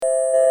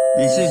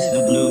This is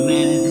the Blue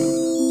Man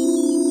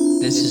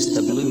Group. This is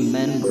the Blue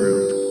Man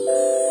Group.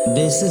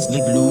 This is the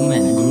Blue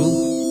Man Group.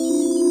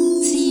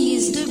 Sie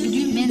ist de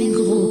Blue Man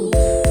Group.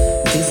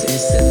 This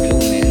is the Blue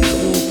Man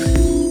Group.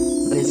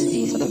 This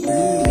is the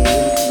Blue Man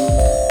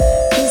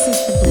Group. This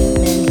is the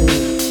Blue Man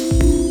Group.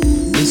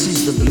 This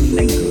is the Blue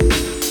Man Group.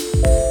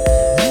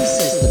 This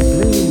is the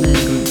Blue Man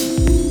Group.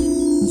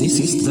 This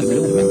is the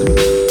Blue Man Group.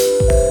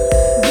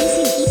 This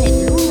is the Blue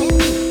Man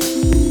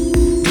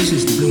Group. This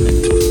is the Blue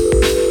Man Group.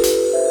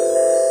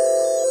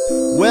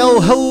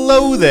 Well,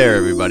 hello there,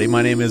 everybody.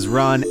 My name is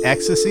Ron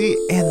Ecstasy,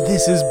 and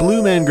this is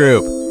Blue Man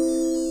Group.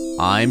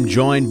 I'm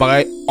joined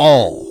by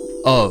all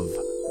of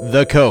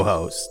the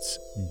co-hosts,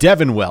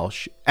 Devin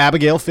Welsh,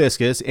 Abigail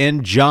Fiscus,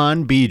 and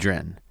John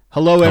Biedron.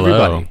 Hello,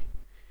 everybody.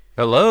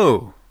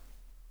 Hello.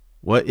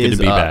 What Good is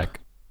to be up? back.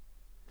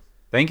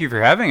 Thank you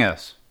for having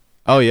us.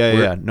 Oh,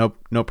 yeah.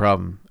 No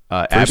problem.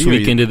 First Abby,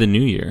 week into the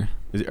new year.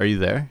 are you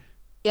there?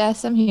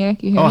 Yes, I'm here.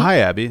 Can you hear Oh, me? hi,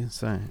 Abby.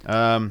 Sorry.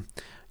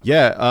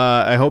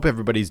 I hope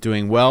everybody's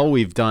doing well.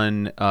 We've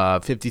done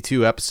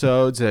 52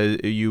 episodes.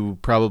 You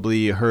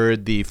probably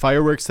heard the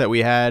fireworks that we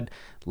had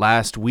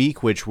last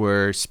week, which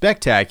were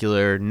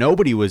spectacular.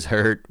 Nobody was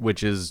hurt,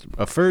 which is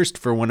a first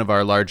for one of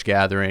our large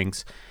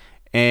gatherings.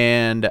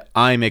 And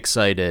I'm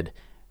excited.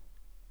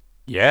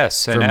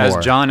 Yes, and For as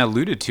more. John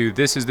alluded to,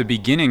 this is the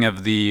beginning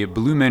of the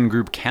Blue Men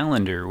Group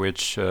calendar,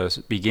 which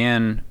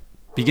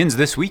begins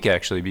this week,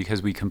 actually,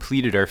 because we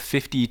completed our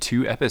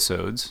 52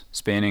 episodes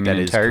spanning That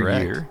an is entire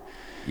correct. year,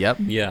 Yep.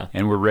 Yeah.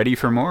 and we're ready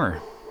for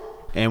more.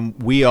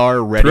 And we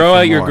are ready Throw for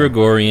out your more.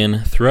 Gregorian.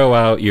 Throw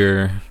out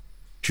your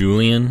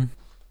Julian.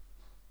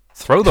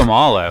 Throw them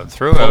all out.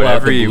 Throw Pull out out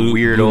every the Blue,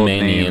 weird Blue old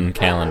Manian name.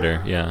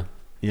 calendar. Yeah.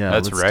 Yeah,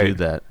 That's let's right. do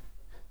that.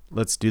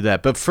 Let's do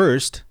that. But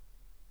first,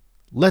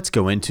 let's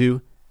go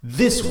into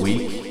This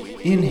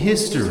Week in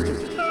History.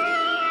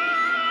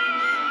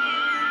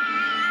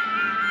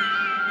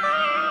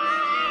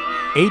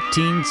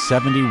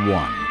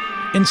 1871.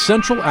 In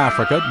Central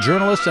Africa,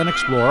 journalist and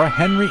explorer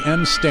Henry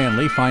M.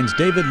 Stanley finds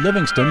David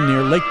Livingstone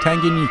near Lake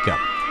Tanganyika.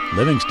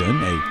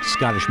 Livingstone, a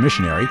Scottish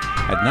missionary,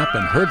 had not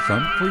been heard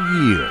from for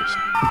years.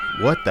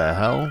 What the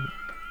hell?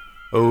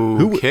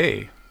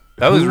 Okay.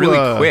 That was who,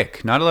 really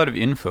quick. Not a lot of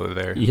info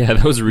there. Yeah,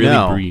 that was really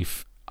No.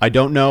 brief. I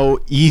don't know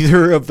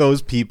either of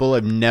those people.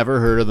 I've never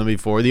heard of them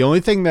before. The only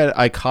thing that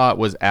I caught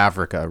was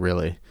Africa,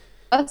 really.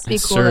 Must be cool.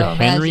 Sir though,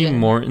 Henry imagine.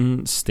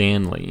 Morton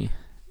Stanley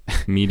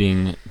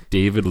meeting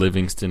David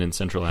Livingstone in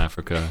Central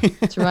Africa.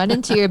 To run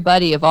into your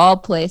buddy of all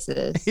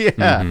places. Yeah.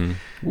 Mhm.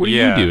 What are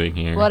Yeah. you doing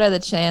here? What are the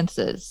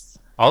chances?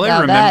 All I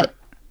Now remember... that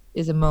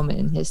is a moment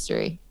in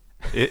history.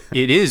 It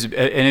is, and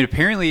it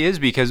apparently is,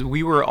 because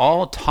we were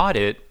all taught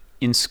it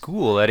in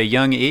school at a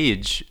young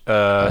age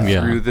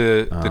through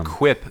the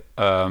quip.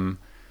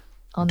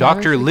 I'll never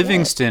Dr. forget.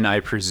 Livingston, I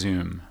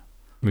presume,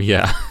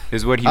 Yeah.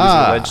 is what he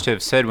was alleged to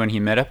have said when he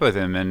met up with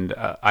him. And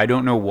I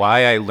don't know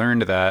why I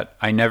learned that.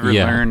 I never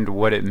Yeah. learned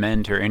what it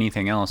meant or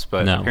anything else,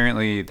 but No.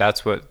 apparently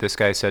that's what this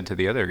guy said to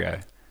the other guy.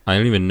 I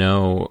don't even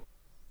know.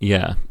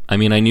 Yeah. I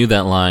mean, I knew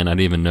that line. I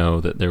didn't even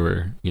know that there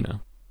were,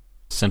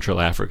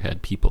 Central Africa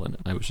had people in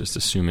it. I was just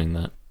assuming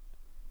that,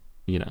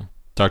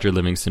 Dr.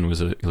 Livingston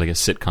was like a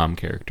sitcom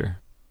character.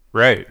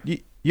 Right.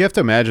 You have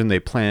to imagine they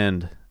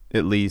planned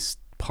at least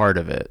part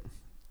of it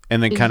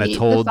and then kind of The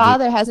told.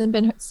 father hasn't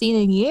been seen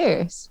in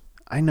years.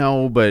 I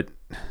know, but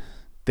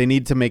they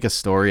need to make a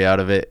story out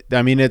of it.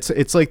 I mean,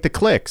 it's like the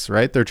clicks,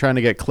 right? They're trying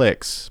to get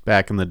clicks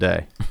back in the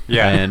day.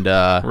 Yeah. And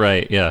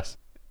Right, yes.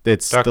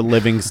 it's the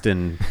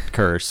Livingston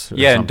curse. Or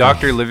Yeah, and something.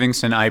 Dr.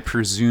 Livingston, I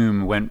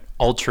presume, went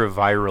ultra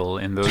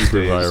viral in those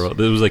days. Viral.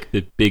 This was like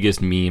the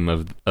biggest meme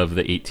of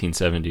the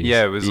 1870s.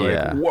 Yeah, it was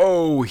Yeah. like,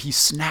 whoa, he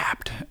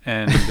snapped,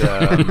 and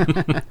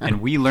and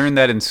we learned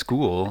that in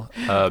school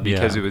because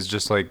Yeah. it was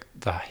just like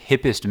the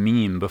hippest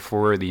meme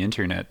before the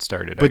internet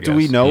started. I But do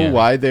we guess. know Yeah.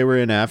 why they were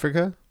in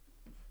Africa?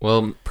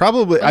 Well,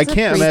 Probably. I Was it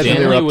can't pre- imagine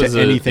they were Stanley up was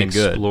to an anything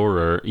good.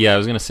 explorer. Yeah, I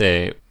was gonna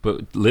say,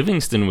 but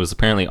Livingston was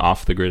apparently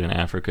off the grid in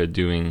Africa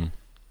doing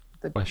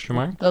question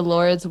mark. The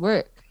Lord's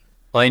work.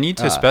 Well, I need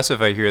to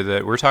specify here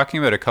that we're talking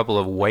about a couple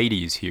of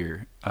whiteys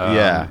here.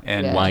 Yeah.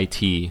 and Yeah.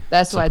 YT.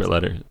 That's why separate it's-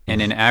 letter.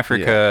 and in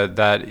Africa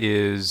that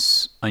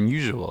is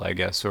unusual, I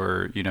guess,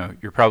 or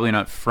you're probably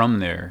not from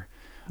there.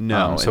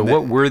 No. So and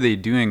what were they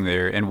doing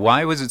there, and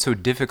why was it so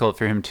difficult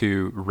for him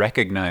to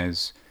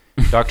recognize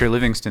Dr.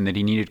 Livingston, that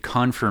he needed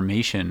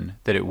confirmation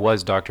that it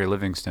was Dr.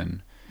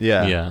 Livingston?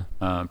 Yeah.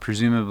 Yeah.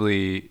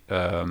 Presumably,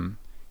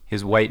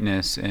 his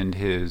whiteness and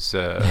his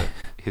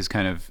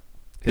kind of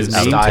His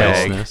style name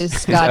tag. His His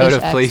his Scottish out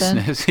of accent.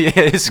 placeness. Yeah,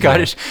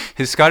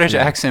 his Scottish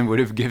accent would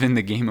have given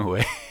the game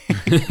away.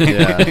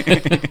 Yeah.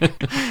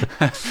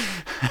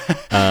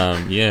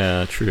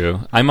 Yeah,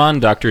 true. I'm on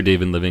Dr.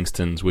 David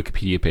Livingston's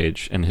Wikipedia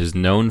page, and his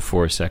known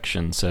for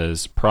section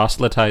says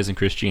proselytizing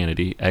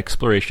Christianity,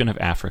 exploration of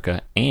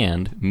Africa,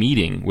 and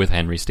meeting with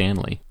Henry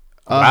Stanley.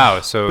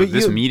 Wow. So but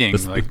this you- meeting,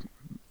 This- like,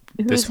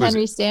 Who's This was-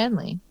 Henry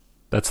Stanley?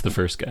 That's the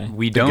first guy.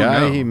 we don't guy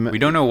know. he met- We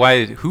don't know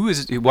why.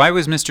 Why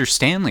was Mr.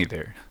 Stanley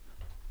there?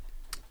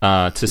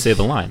 To say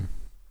the line.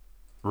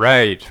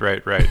 Right.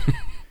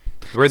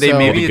 Where they So-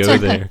 maybe We it's go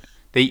like there.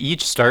 they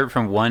each start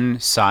from one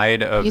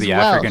side of He's the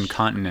African Welsh.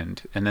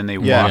 continent, and then they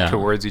Yeah. walk Yeah.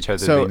 towards each other.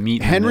 So they meet in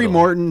the Henry middle.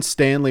 Morton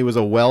Stanley was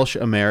a Welsh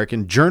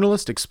American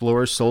journalist,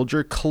 explorer,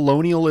 soldier,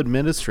 colonial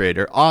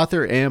administrator,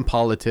 author, and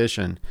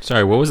politician.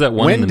 Sorry, what was that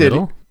one in the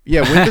middle?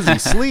 When does he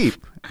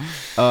sleep?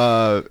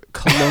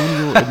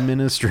 Colonial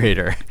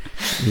administrator.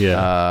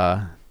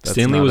 Yeah. That's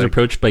Stanley not was a-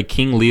 approached by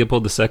King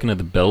Leopold II of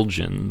the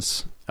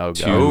Belgians Oh,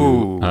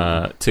 to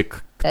God. to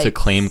Yikes.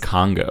 claim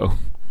Congo.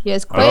 He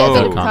has quite Oh. a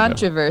bit of Congo.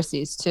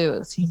 controversies too.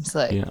 It seems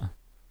like. Yeah.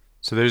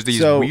 So there's these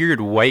So- weird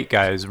white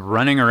guys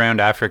running around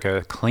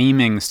Africa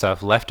claiming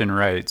stuff left and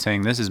right,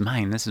 saying, this is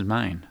mine, this is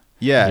mine.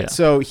 Yeah, Yeah.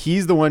 so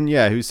he's the one,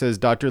 who says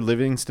Dr.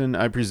 Livingston,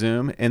 I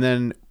presume. And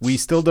then we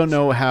still don't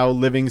know how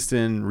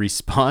Livingston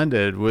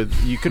responded.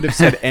 You could have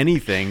said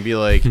anything, be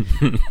like,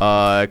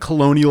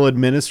 colonial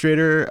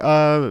administrator,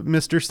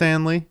 Mr.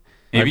 Stanley.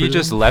 Maybe he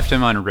just left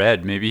him on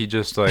red. Maybe he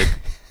just like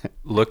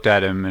looked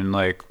at him and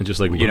like, And just,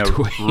 like, you know, looked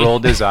away.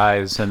 rolled his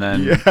eyes and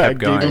then Yeah, kept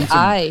gave him going. And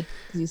I,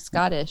 'cause he's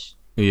Scottish.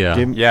 Yeah.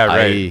 Give- Yeah,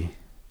 right.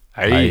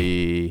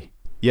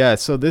 Yeah,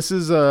 so this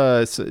is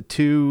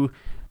two.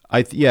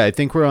 I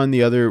think we're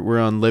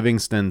on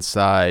Livingston's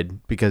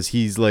side because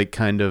he's like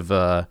kind of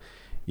Oh,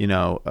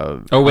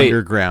 wait.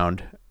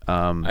 underground.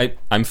 I'm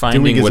Doing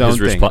finding his what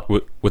his own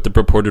thing. what the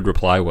purported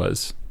reply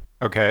was.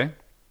 Okay.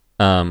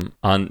 On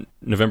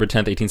November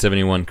 10th,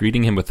 1871,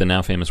 greeting him with the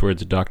now famous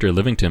words, Dr.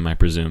 Livingston, I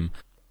presume.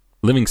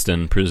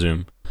 Livingston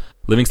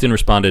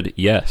responded,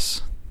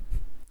 yes.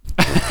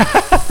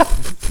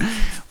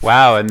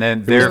 Wow. And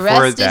then The therefore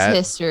rest is that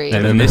history.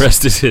 And then the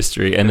rest is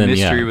history. And the then,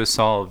 mystery yeah. was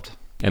solved.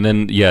 And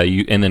then,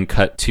 and then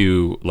cut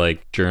to,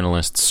 like,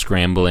 journalists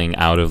scrambling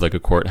out of, like, a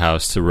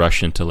courthouse to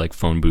rush into, like,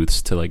 phone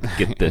booths to, like,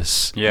 get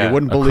this Yeah. You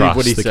wouldn't believe across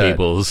what he the said.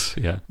 cables.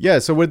 Yeah. Yeah,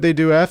 so what did they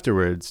do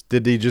afterwards?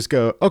 Did he just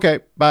go, okay,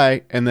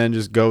 bye, and then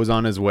just goes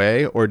on his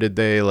way? Or did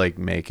they, like,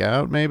 make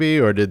out, maybe?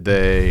 Or did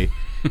they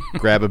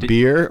grab a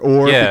beer?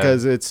 Or Yeah.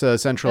 because it's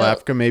Central Well-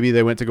 Africa, maybe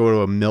they went to go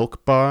to a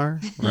milk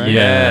bar? Right?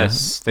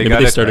 Yes. Maybe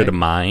they started a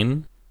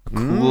mine.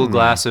 cool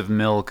glass of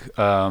milk.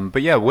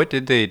 But yeah, what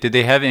did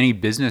they have any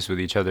business with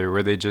each other?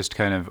 Were they just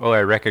kind of, oh,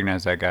 I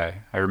recognize that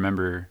guy. I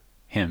remember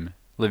him.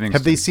 Livingston.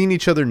 Have they seen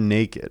each other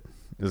naked?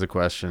 Is a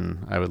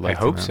question I would I like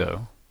to hope know.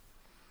 so.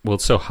 Well,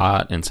 it's so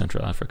hot in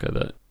Central Africa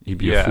that you'd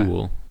be Yeah. a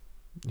fool.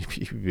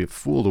 You'd be a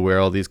fool to wear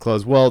all these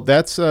clothes. Well,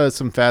 that's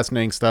some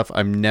fascinating stuff.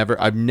 I've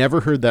never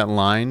heard that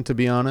line, to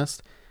be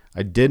honest.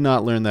 I did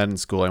not learn that in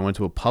school. I went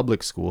to a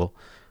public school,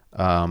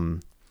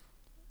 and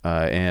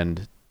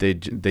they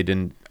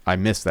didn't. I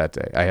missed that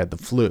day. I had the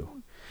flu.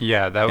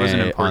 Yeah, that was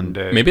an on- important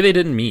day. Maybe they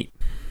didn't meet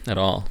at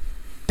all.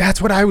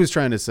 That's what I was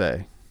trying to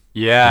say.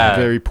 Yeah.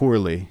 Very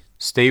poorly.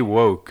 Stay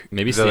woke.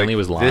 Maybe They're Stanley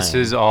was This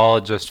lying. is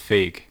all just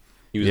fake.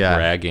 He was Yeah,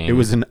 bragging. It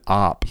was an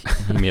op.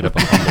 He made up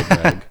a humble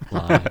brag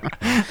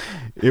lie.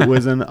 It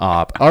was an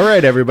op. All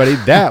right, everybody.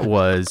 That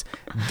was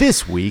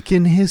This Week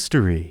in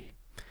History.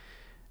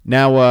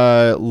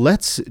 Now,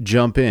 let's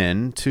jump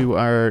in to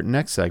our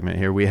next segment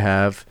here. We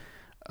have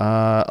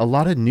a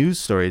lot of news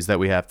stories that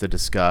we have to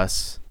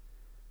discuss.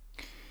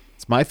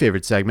 It's my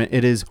favorite segment.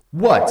 It is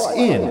What's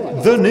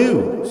in the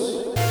News?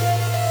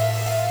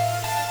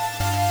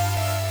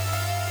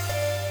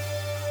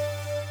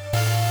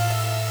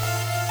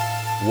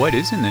 What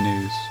is in the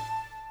news?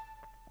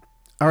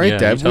 All right, Yeah,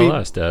 Dev. you tell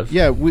us, Dev.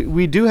 Yeah,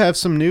 we do have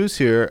some news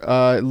here.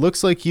 It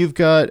looks like you've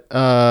got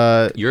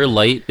Your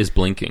light is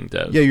blinking,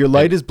 Dev. your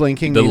light is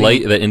blinking. The meaning-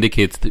 light that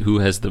indicates who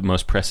has the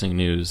most pressing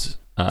news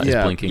is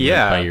Yeah. blinking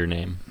Yeah. by your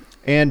name.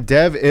 And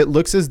Dev, it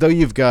looks as though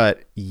you've got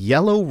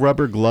yellow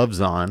rubber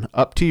gloves on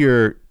up to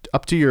your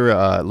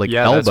like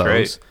Yeah, elbows.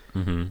 that's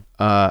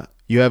right.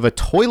 You have a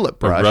toilet A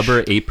brush,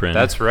 rubber apron.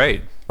 That's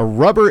right. a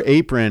rubber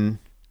apron,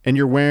 and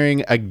you're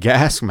wearing a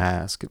gas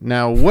mask.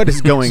 Now, what is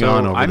going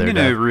on over I'm there? going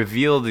to Dev?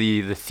 reveal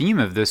the theme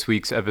of this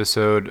week's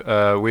episode,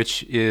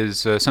 which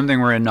is something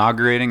we're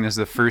inaugurating. This is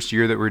the first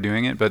year that we're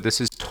doing it, but this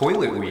is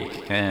Toilet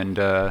Week, and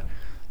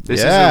this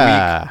is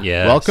a week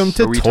Yes. Welcome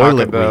to where we Toilet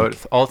talk about Week.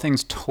 all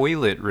things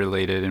toilet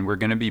related, and we're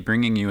going to be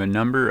bringing you a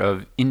number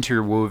of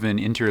interwoven,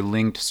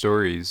 interlinked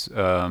stories,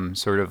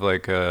 sort of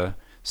like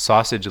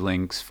sausage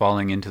links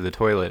falling into the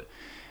toilet.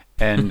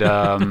 And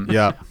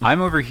Yeah.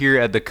 I'm over here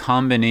at the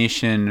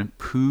combination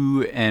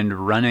poo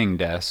and running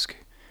desk,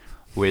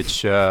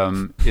 which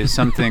is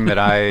something that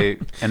I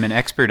am an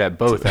expert at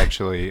both,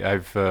 actually.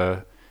 I've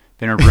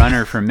been a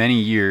runner for many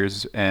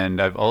years,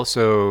 and I've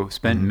also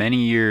spent many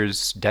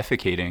years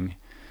defecating.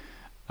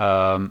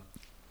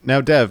 Now,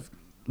 Dev,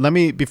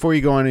 before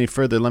you go on any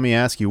further, let me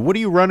ask you, what are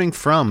you running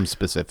from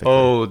specifically?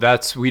 Oh,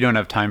 we don't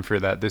have time for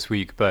that this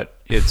week, but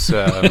it's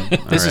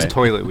this is right.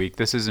 Toilet Week.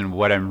 This isn't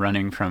what I'm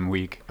running from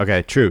week.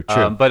 Okay, true.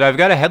 But I've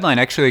got a headline,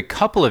 actually a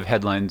couple of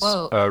headlines,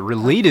 Whoa.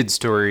 related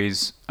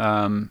stories,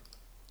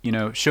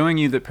 showing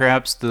you that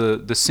perhaps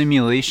the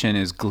simulation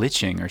is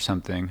glitching or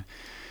something.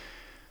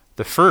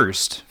 The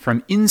first,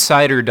 from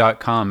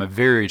Insider.com, a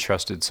very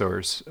trusted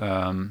source,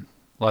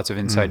 lots of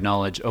inside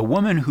knowledge. A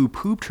woman who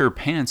pooped her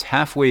pants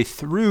halfway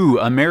through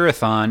a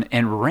marathon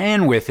and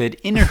ran with it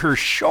in her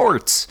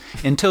shorts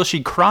until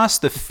she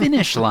crossed the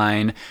finish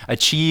line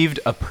achieved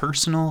a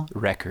personal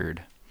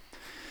record.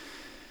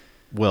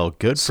 Well,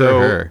 good So- for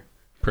her.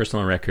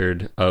 Personal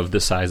record of the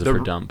size of her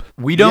dump.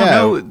 We don't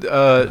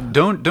Yeah.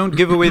 know. Don't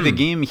give away the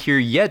game here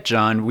yet,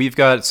 John. We've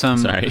got some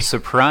Sorry.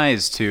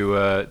 surprise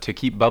to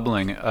keep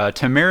bubbling.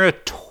 Tamara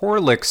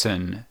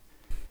Torlikson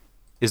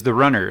is the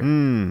runner.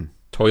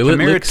 Toilet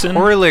Tamara Lixon?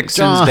 Torlikson's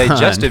John.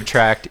 digestive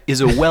tract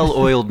is a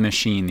well-oiled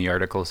machine. The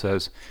article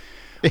says.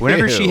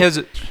 Whenever she Ew.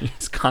 has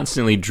It's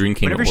constantly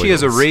drinking Whenever she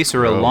has a oils. race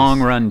or a Gross. long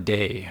run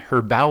day,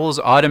 her bowels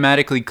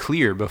automatically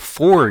clear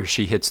before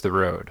she hits the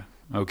road.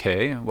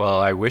 Okay, well,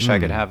 I wish I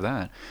could have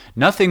that.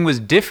 Nothing was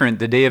different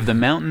the day of the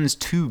Mountains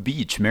to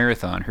Beach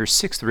Marathon, her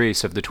sixth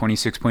race of the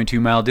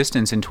 26.2-mile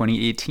distance in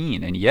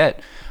 2018. And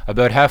yet,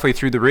 about halfway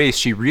through the race,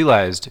 she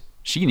realized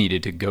she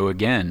needed to go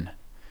again.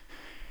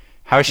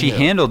 How she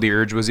handled the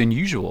urge was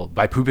unusual,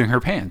 by pooping her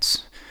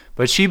pants.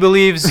 But she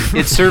believes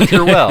it served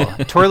her well.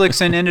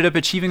 Torlikson ended up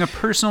achieving a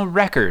personal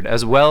record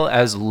as well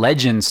as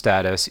legend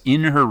status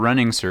in her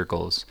running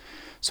circles.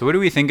 So what do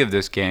we think of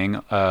this,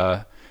 gang?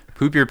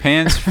 Poop your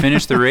pants,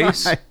 finish the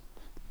race?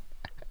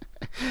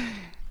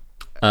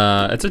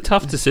 It's a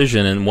tough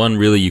decision, and one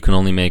really you can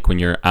only make when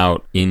you're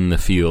out in the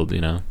field,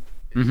 you know?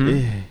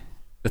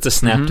 It's a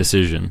snap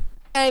decision.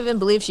 I can't even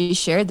believe she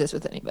shared this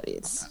with anybody.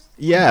 It's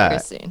Yeah,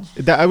 embarrassing.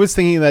 I was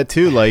thinking that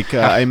too. Like,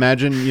 I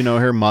imagine, you know,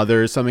 her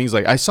mother or something's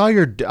like, I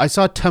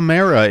saw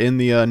Tamara in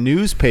the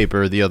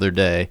newspaper the other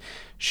day.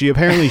 She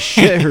apparently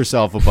shit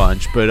herself a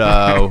bunch, but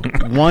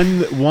won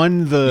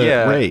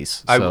the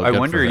race. I So good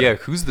wonder, for her. yeah,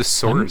 who's the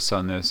source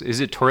on this? Is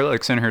it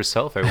Torlikson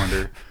herself, I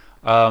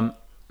wonder?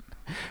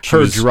 She Her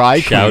was dry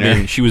shouting.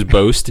 cleaner. She was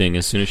boasting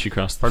as soon as she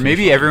crossed the Or finish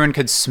maybe line. everyone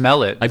could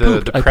smell it. I The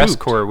pooped, I press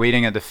pooped. corps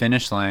waiting at the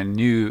finish line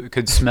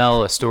could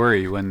smell a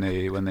story when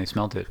they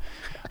smelt it.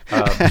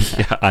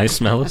 Yeah, I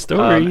smell a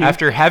story.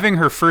 After having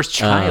her first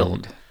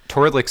child,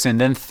 Torlikson,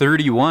 then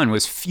 31,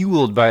 was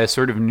fueled by a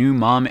sort of new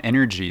mom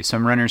energy.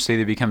 Some runners say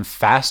they become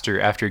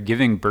faster after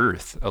giving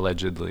birth,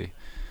 allegedly.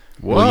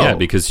 Well, yeah, Whoa.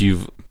 because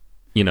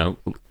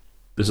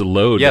there's a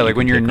load. Yeah, that like you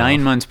when can you're take 9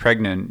 off. months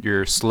pregnant,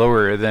 you're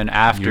slower than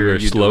after You're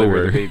you deliver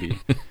slower. the baby.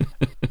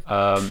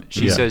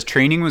 She Yeah. says,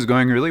 training was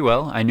going really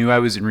well. I knew I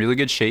was in really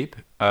good shape.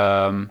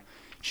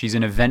 She's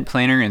an event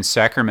planner in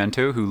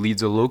Sacramento who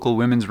leads a local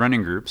women's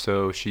running group,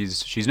 so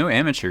she's no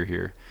amateur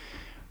here.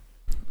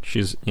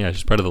 She's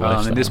part of the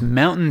lifestyle. And this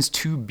Mountains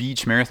to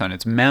Beach Marathon,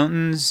 it's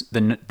Mountains,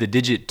 the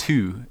digit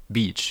 2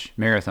 Beach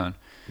Marathon.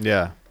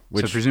 Yeah.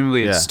 So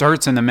presumably yeah. it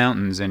starts in the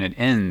mountains and it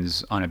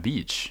ends on a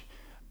beach.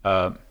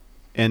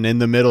 And in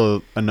the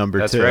middle, a number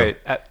That's 2. right.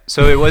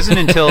 So it wasn't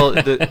until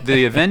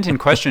the event in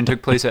question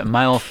took place at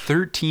mile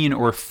 13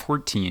 or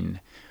 14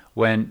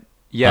 when,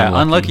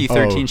 unlucky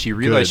 13, Oh, she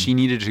realized good. she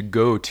needed to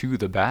go to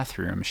the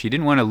bathroom. She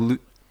didn't want to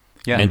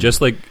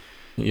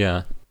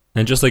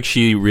and just like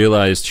she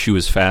realized she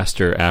was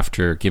faster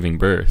after giving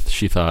birth,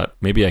 she thought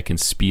maybe I can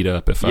speed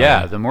up if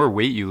I. the more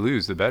weight you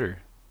lose, the better.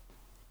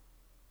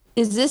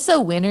 Is this a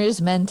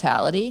winner's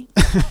mentality?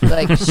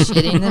 Like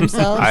shitting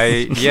themselves?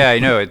 I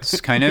know.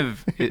 It's kind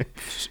of,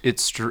 it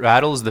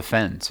straddles the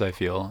fence, I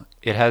feel.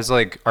 It has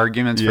like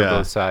arguments for Yeah.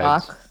 both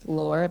sides. Rock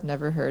lore I've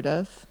never heard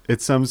of.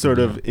 It's some sort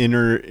of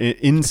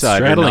insider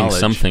straddling knowledge.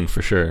 something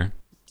for sure.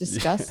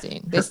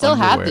 Disgusting. They still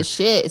have underwear. the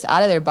shit. It's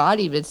out of their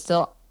body, but it's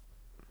still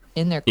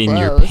in their clothes. In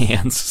your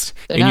pants,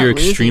 They're in not your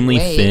losing extremely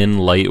weight. thin,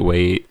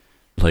 lightweight,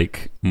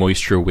 like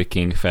moisture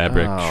wicking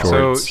fabric Oh. So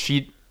shorts.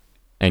 she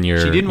and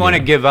your didn't want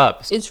to give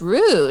up. It's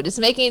rude.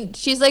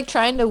 She's like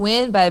trying to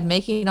win by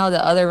making all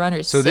the other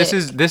runners So sick.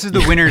 this is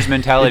the winner's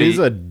mentality. It is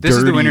a This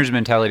is the dirty- winner's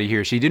mentality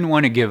here. She didn't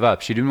want to give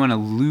up. She didn't want to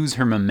lose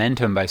her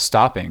momentum by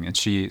stopping. And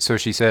she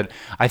said,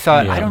 I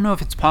thought, Yeah. I don't know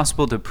if it's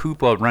possible to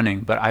poop while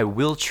running, but I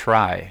will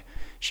try.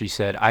 She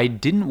said, I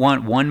didn't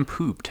want one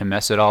poop to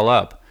mess it all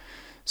up.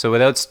 So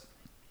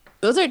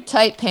Those are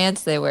tight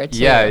pants they wear too.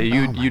 yeah,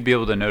 you'd be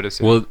able to notice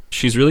it. Well,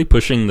 she's really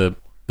pushing the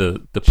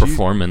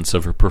performance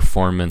of her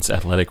performance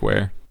athletic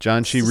wear.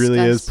 John, she really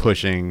is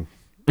Disgusting.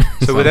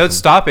 pushing. So without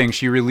stopping,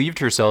 she relieved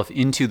herself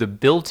into the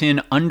built-in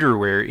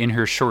underwear in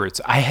her shorts.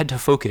 I had to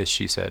focus,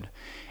 she said,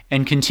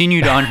 and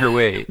continued on her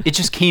way. It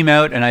just came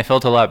out and I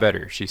felt a lot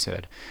better, she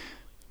said.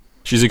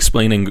 She's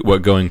explaining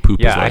what going poop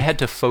is Yeah, like. I had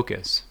to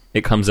focus.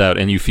 It comes out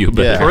and you feel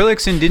better. Yeah.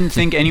 Torlikson didn't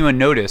think anyone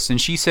noticed, and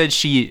she said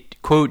she,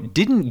 quote,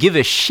 didn't give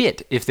a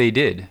shit if they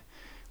did.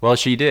 Well,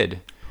 she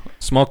did.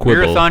 Small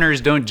quibble.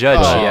 Marathoners don't judge,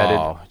 she added.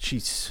 Oh,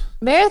 jeez.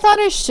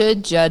 Marathoners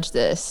should judge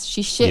this.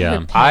 She shit Yeah. her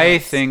pants. I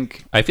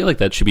think I feel like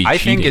that should be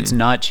cheating. it's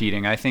not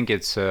cheating. I think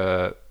it's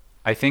I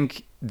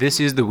think this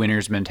is the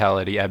winner's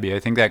mentality, Abby. I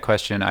think that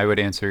question I would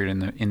answer it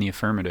in the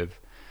affirmative.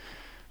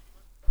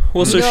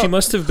 Well, so You know- she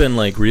must have been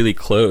like really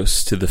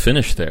close to the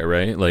finish there,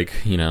 right? Like,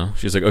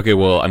 she's like, okay,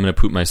 well, I'm gonna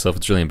poop myself.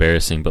 It's really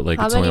embarrassing, but like,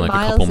 How it's only many like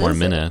a couple miles more is it?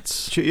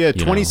 minutes. Yeah, you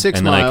know, 26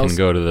 and then I miles. can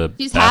go to the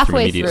She's bathroom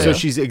halfway immediately. through. So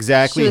she's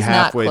exactly She was not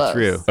halfway close.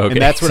 through. Okay,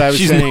 And that's what I was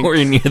she's saying.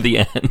 nowhere near the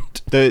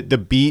end. The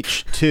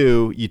beach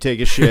too. You take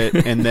a shit,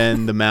 and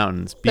then the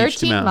mountains. Beach to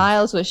 13 mountains.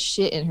 miles with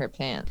shit in her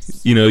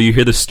pants. You know, you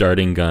hear the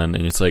starting gun,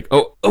 and it's like,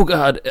 oh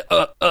God,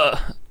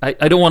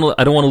 I don't want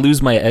to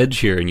lose my edge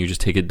here, and you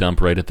just take a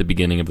dump right at the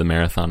beginning of the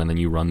marathon, and then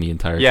you run the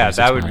entire 26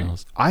 that would be-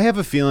 miles. I have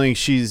a feeling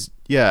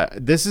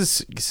this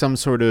is some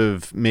sort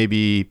of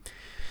maybe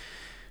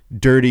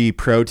dirty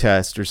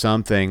protest or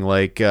something.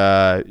 Like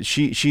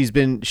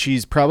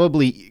she's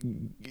probably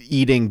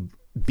eating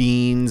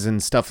beans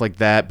and stuff like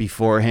that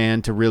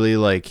beforehand to really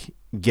like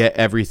get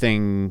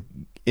everything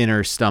in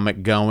her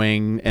stomach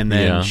going, and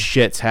then Yeah.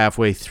 shit's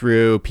halfway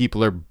through.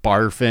 People are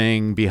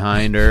barfing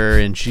behind her,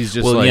 and she's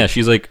just Well, like, yeah,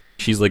 she's like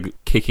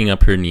kicking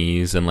up her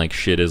knees, and like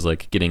shit is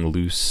like getting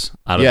loose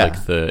out of Yeah.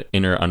 like the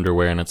inner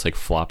underwear, and it's like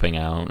flopping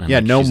out. And, yeah,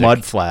 like, no she's, mud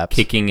like, flaps.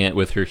 kicking it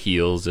with her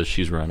heels as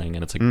she's running,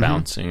 and it's like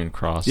bouncing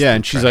across. Yeah, the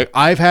and she's track. like,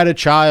 I've had a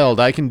child.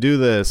 I can do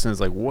this. And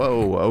it's like,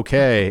 whoa,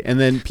 okay. And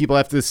then people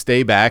have to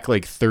stay back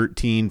like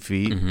 13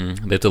 feet.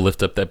 They have to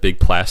lift up that big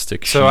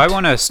plastic sheet. So I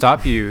want to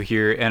stop you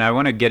here, and I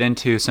want to get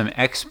into some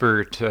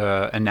expert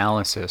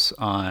analysis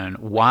on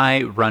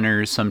why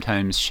runners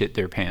sometimes shit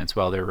their pants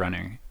while they're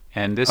running.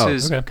 And this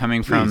is okay.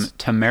 coming from Please.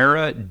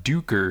 Tamara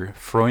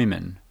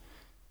Duker-Freumann.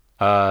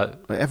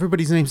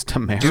 Everybody's name's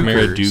Tamara.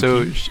 Tamara Dookie.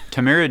 So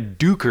Tamara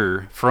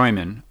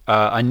Duker-Freumann,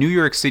 a New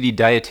York City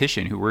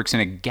dietitian who works in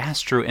a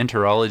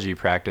gastroenterology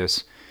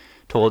practice,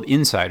 told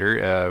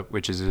Insider,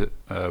 which is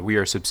we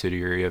are a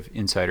subsidiary of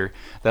Insider,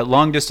 that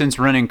long-distance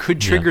running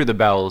could trigger the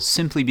bowels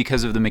simply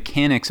because of the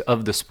mechanics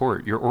of the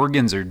sport. Your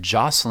organs are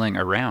jostling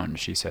around,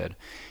 she said.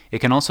 It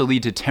can also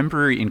lead to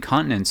temporary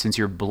incontinence since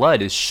your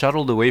blood is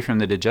shuttled away from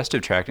the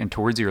digestive tract and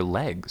towards your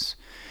legs.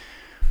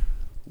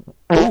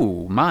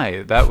 Oh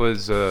my, that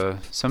was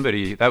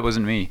somebody, that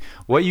wasn't me.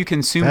 What you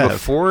consume Bev.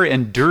 before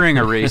and during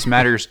a race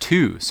matters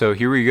too. So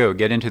here we go,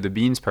 get into the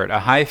beans part. A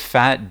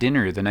high-fat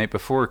dinner the night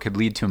before could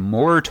lead to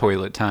more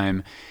toilet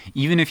time,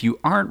 even if you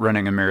aren't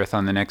running a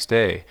marathon the next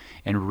day.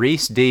 And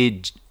race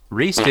day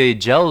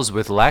gels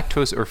with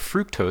lactose or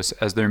fructose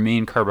as their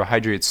main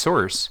carbohydrate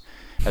source,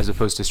 as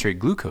opposed to straight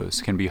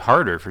glucose, can be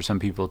harder for some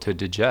people to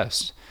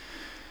digest.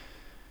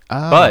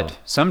 But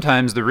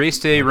sometimes the race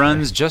day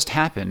runs just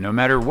happen, no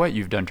matter what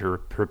you've done to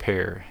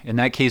prepare. In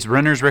that case,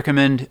 runners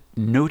recommend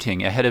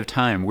noting ahead of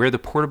time where the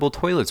portable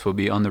toilets will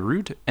be on the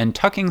route and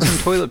tucking some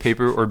toilet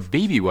paper or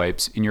baby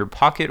wipes in your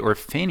pocket or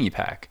fanny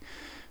pack.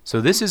 So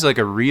this is like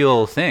a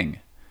real thing.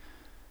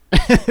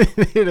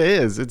 It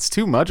is. It's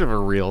too much of a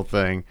real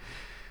thing.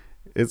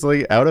 It's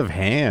like out of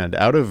hand,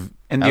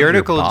 And the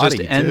article just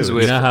ends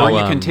with, You know how, or you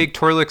can take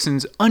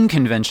Torlixen's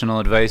unconventional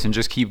advice and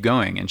just keep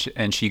going.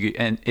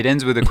 And it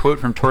ends with a quote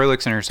from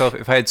Torlixen herself: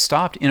 "If I had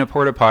stopped in a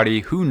porta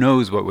potty, who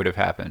knows what would have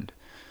happened."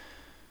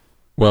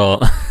 Well,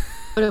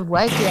 Would have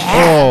wiped your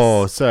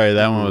Oh, ass. sorry,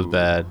 that one was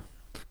bad.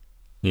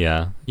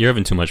 yeah, you're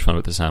having too much fun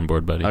with the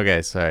soundboard, buddy.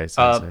 Okay, sorry.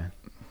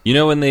 You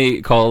know when they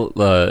call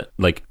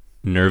like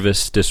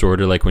nervous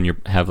disorder, like when you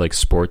have like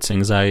sports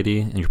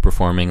anxiety and you're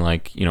performing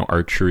like, you know,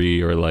 archery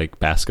or like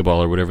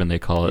basketball or whatever, and they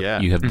call it, Yeah.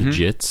 you have the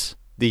jits,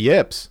 The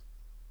yips.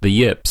 the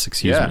yips,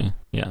 excuse Yeah. me.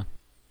 Yeah.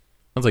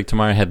 Sounds like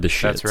Tamara had the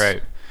shits. That's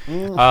right.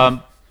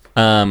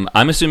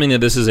 I'm assuming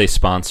that this is a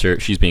sponsor.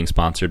 She's being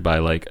sponsored by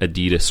like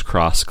Adidas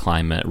Cross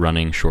Climate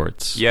running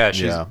shorts. Yeah,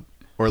 she's Yeah.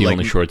 Or the like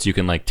only shorts you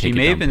can like take. She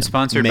a may have dump been in.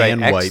 sponsored Man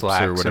by wipes or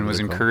X-Lax whatever and was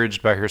they're called.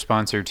 encouraged by her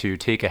sponsor to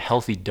take a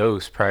healthy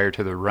dose prior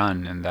to the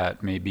run, and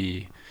that may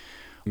be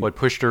what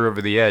pushed her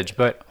over the edge.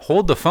 But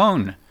hold the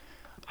phone.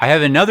 I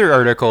have another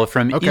article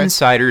from Okay.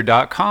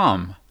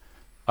 Insider.com,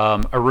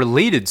 a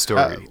related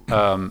story.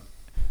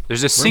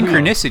 There's a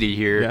synchronicity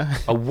here. Yeah.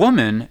 A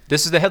woman,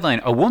 this is the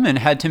headline, a woman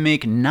had to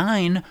make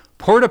 9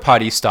 porta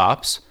potty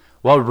stops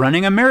while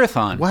running a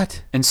marathon.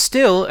 What? And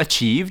still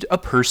achieved a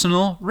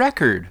personal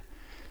record.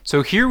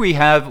 So here we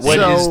have what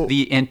is So-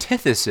 the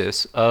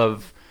antithesis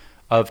of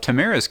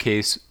Tamara's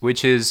case,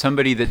 which is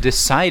somebody that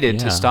decided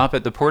Yeah. to stop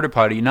at the porta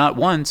potty not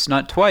once,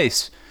 not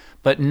twice,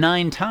 but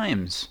 9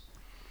 times.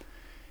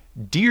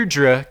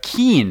 Deirdre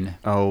Keane.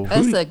 Oh,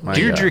 That's like my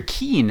Deirdre God.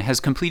 Keane has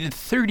completed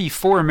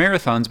 34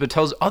 marathons, but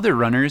tells other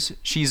runners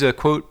she's a,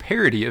 quote,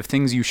 parody of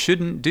things you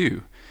shouldn't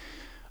do.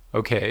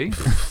 Okay.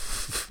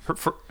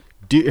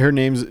 Her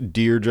name's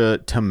Deirdre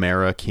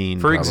Tamara Keane.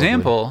 For probably.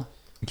 example,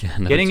 Yeah,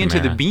 another getting into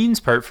the Tamara. beans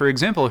part, for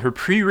example, her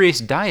pre-race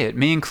diet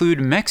may include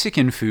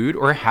Mexican food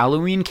or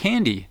Halloween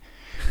candy.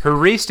 Her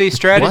race day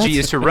strategy What?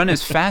 is to run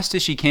as fast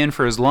as she can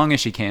for as long as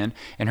she can,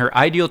 and her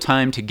ideal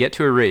time to get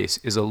to a race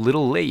is a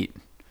little late.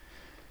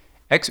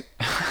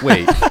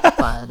 Wait,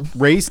 Fun.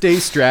 race day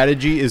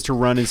strategy is to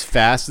run as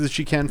fast as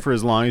she can for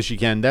as long as she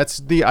can. That's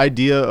the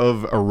idea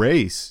of a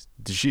race.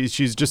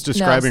 She's just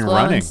describing no, slow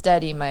running. and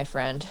steady, my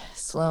friend.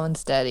 Slow and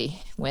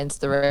steady wins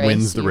the race.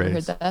 Wins the You ever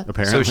race. Heard that?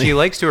 Apparently. So she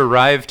likes to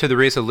arrive to the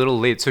race a little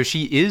late. So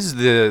she is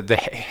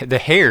the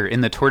hare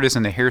in the tortoise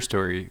and the hare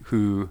story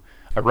who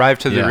arrived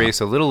to the Yeah. race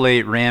a little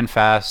late, ran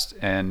fast,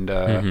 and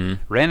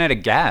ran out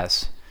of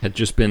gas. had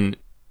just been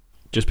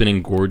just been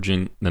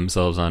engorging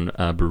themselves on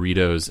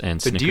burritos and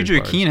But Snickers Deirdre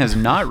bars. Keene has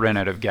not run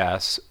out of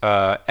gas.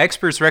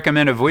 Experts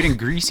recommend avoiding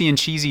greasy and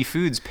cheesy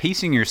foods,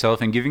 pacing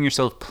yourself, and giving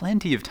yourself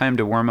plenty of time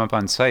to warm up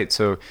on site.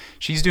 So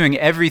she's doing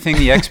everything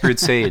the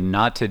experts say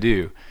not to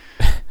do.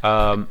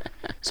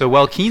 So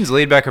while Keene's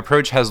laid-back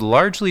approach has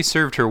largely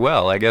served her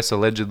well, I guess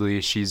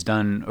allegedly she's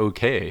done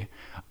okay,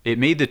 it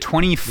made the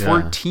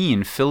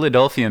 2014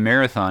 Philadelphia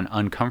Marathon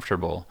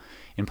uncomfortable.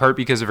 In part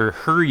because of her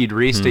hurried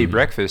race day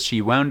breakfast,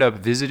 she wound up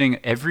visiting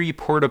every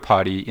porta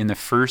potty in the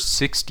first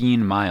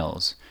 16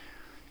 miles.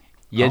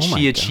 Yet Oh my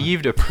she God.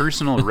 achieved a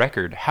personal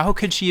record. How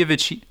could she have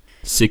achieved?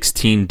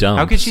 16 dumps.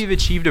 How could she have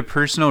achieved a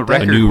personal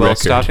record new while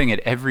record. stopping at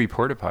every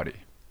porta potty?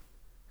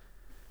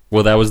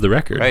 Well, that was the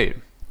record. Right.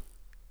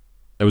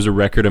 That was a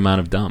record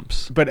amount of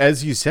dumps. But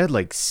as you said,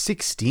 like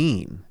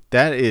 16,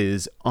 that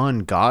is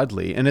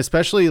ungodly. And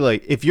especially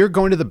like if you're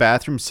going to the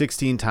bathroom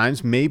 16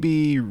 times,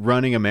 maybe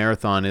running a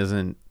marathon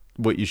isn't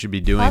what you should be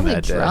doing Probably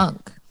that day.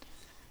 drunk.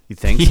 You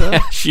think so?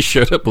 Yeah, she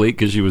showed up late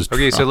because she was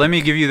Okay, so drunk. let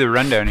me give you the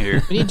rundown here.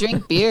 When you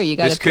drink beer, you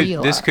got This to pee a could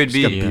lot. this could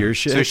Just a be beer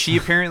shit. So she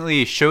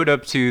apparently showed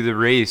up to the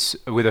race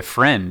with a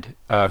friend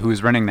who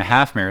was running the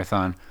half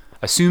marathon,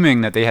 assuming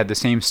that they had the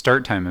same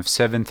start time of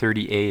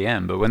 7:30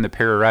 a.m. But when the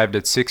pair arrived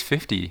at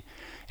 6:50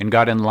 and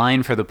got in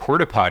line for the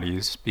porta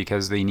potties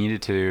because they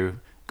needed to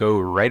go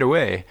right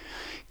away,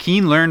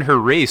 Keene learned her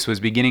race was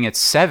beginning at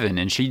 7,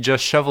 and she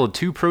just shoveled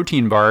 2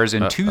 protein bars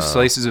and 2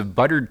 slices of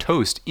buttered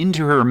toast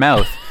into her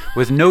mouth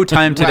with no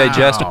time to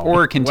digest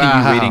or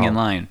continue waiting in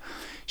line.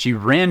 She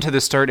ran to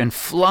the start and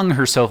flung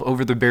herself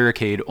over the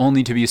barricade,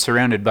 only to be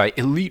surrounded by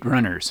elite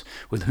runners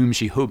with whom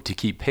she hoped to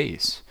keep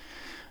pace.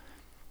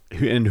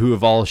 And who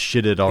have all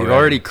shitted already. They've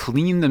already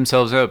cleaned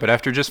themselves out, but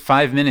after just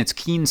 5 minutes,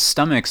 Keene's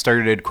stomach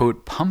started,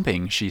 quote,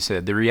 pumping, she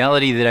said. The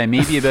reality that I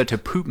may be about to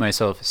poop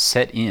myself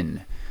set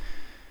in.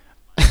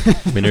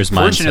 Winner's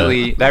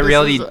Fortunately, mindset. that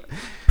reality...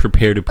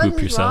 Prepare to What poop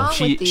is yourself. wrong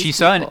She- with these she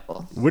saw an-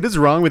 people? What is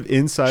wrong with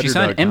Insider? She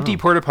saw an empty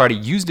porta potty,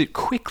 used it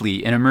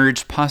quickly, and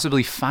emerged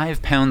possibly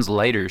 5 pounds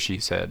lighter, she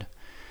said.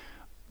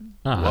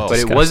 Ah, But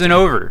it wasn't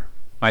over.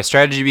 My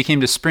strategy became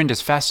to sprint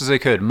as fast as I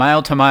could,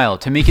 mile to mile,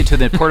 to make it to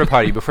the porta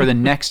potty before the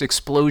next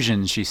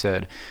explosion, she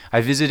said. I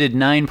visited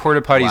 9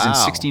 porta potties in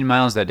Wow. 16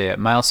 miles that day. At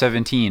mile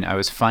 17, I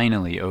was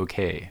finally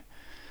okay.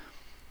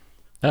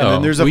 Oh, And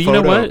then there's a well, you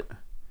know photo. what?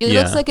 He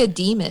Yeah. looks like a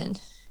demon.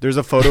 There's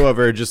a photo of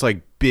her just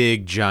like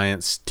big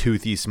giant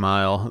toothy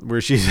smile where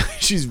she's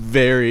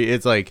very,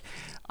 it's like,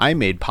 I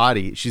made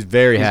potty. She's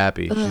very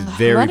happy. She's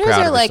very Runners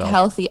proud are of like herself.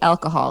 healthy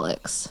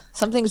alcoholics.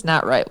 Something's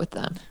not right with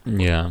them.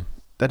 Yeah.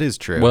 That is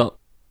true. Well,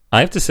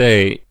 I have to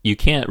say, you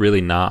can't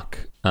really knock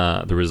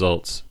the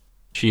results.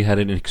 She had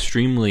an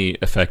extremely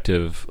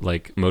effective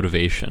like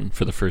motivation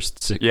for the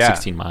first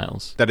 16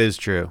 miles. that is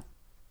true.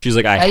 She's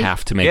like, I I-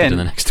 have to make Yeah, it to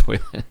the and- next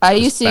toilet. I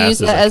as used to fast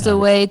use it I as a can.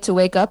 way to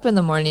wake up in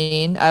the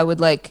morning. I would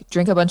like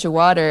drink a bunch of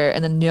water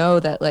and then know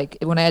that like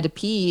when I had to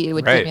pee, it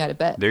would Right. get me out of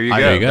bed. There you I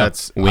go. There you go.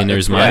 That's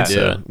Winner's that's what I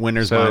mindset. do.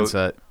 Winner's So-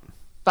 mindset.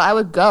 But I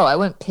would go. I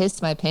wouldn't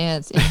piss my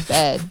pants in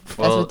bed. That's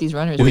Well, what these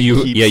runners Well, do.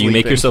 you keep you make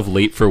sleeping. yourself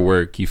late for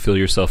work. You fill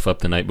yourself up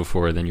the night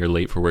before, then you're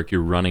late for work.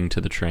 You're running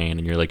to the train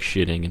and you're like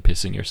shitting and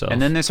pissing yourself.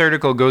 And then this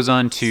article goes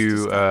on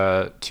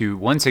to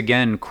once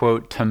again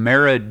quote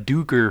Tamara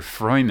Duker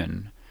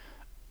Freumann,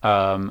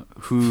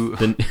 who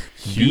The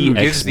he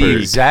gives the expert.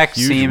 exact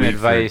Huge same week for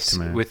advice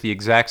Tamara. with the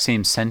exact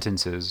same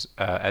sentences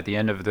at the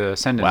end of the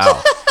sentence.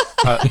 Wow.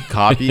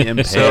 Copy and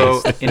paste.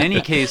 So in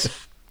any case,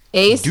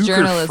 Ace Duker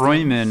journalism.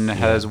 Freumann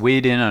has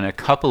weighed in on a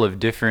couple of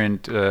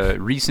different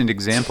recent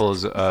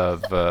examples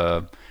of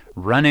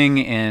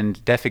running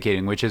and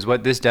defecating, which is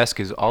what this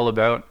desk is all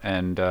about,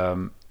 and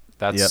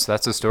that's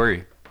the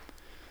story.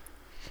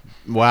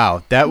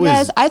 Wow. That was.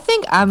 Guys, I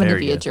think I'm going to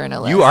very be a good.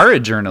 journalist. You are a Oh,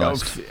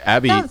 journalist.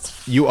 Abby,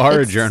 Sounds- you are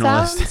a it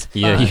journalist. sounds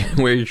yeah,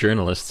 fun. we're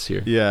journalists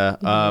here. Yeah.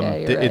 Yeah,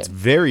 you're It's right.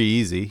 very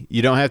easy.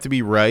 You don't have to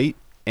be right.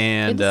 It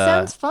And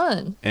sounds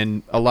fun.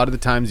 and a lot of the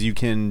times you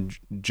can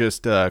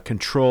just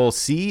control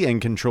C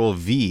and control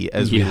V,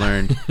 as we Yeah.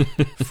 learned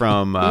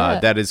from Yeah.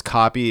 that is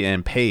copy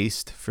and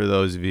paste for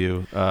those of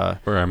you For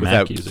our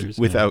without Mac users,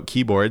 without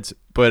keyboards.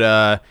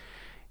 But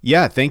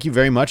yeah, thank you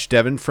very much,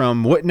 Devin.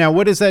 From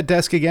what is that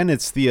desk again?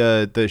 It's the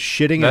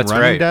shitting That's and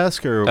running right.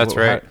 desk, or That's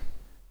right.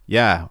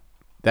 Yeah,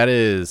 that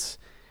is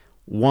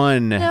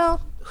one.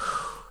 No,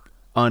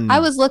 I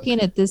was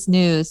looking at this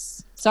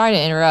news. Sorry to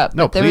interrupt.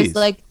 No, but there please. was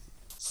like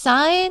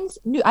signs.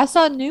 I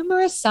saw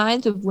numerous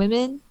signs of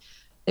women.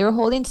 They were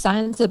holding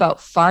signs about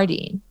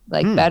farting.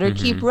 Like, better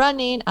keep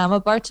running. I'm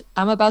about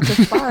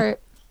to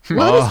fart.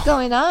 What is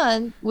going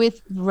on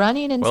with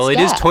running and Well, it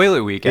is scat?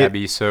 toilet week,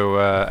 Abby, so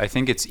I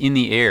think it's in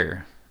the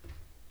air.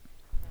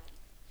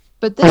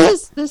 But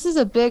this is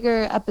a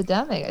bigger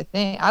epidemic. I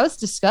think I was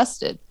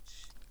disgusted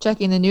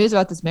checking the news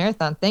about this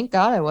marathon. Thank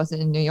God I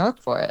wasn't in New York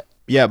for it.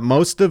 Yeah,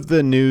 most of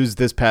the news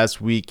this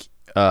past week,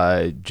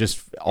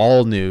 just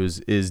all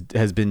news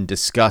has been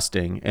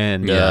disgusting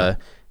and Yeah.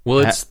 Well,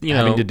 it's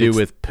having to do it's-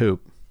 with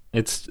poop.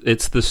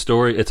 It's the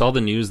story. It's all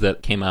the news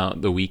that came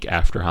out the week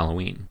after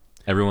Halloween.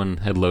 Everyone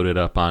had loaded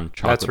up on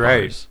chocolate That's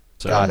right. bars.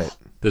 So, Got it.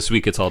 This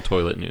week it's all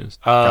toilet news.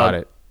 Got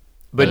it.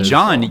 But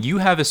John, you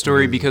have a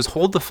story because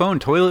hold the phone.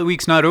 Toilet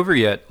Week's not over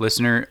yet,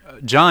 listener.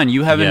 John,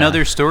 you have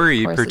another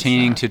story course it's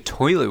pertaining not. to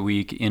Toilet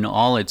Week in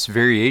all its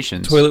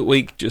variations. Toilet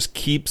Week just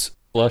keeps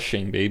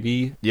flushing,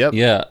 baby. Yep.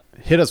 Yeah.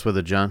 Hit us with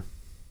it, John.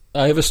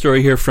 I have a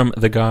story here from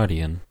The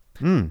Guardian.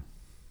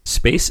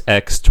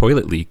 SpaceX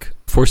toilet leak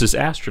forces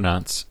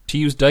astronauts to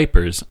use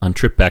diapers on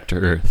trip back to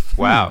Earth.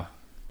 Wow.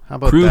 How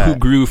about Crew that? who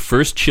grew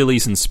first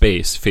chilies in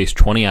space face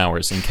 20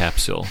 hours in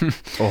capsule.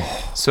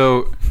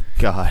 So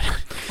God.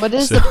 What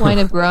is the point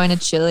of growing a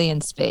chili in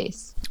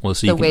space? Well, so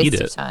It's you a can waste eat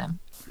of it. time.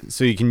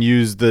 So you can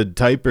use the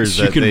diapers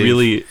You that can they've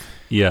really,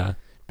 yeah.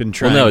 been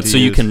trying Well, no, to so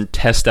you use. can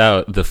test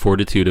out the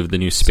fortitude of the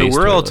new So space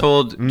we're all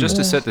toilet. told, just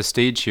to set the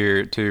stage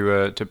here,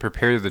 to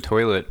prepare the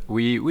toilet.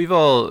 We've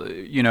all,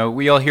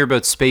 we all hear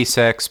about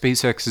SpaceX.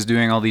 SpaceX is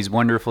doing all these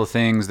wonderful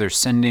things. They're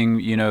sending,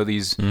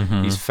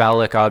 these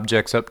phallic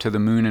objects up to the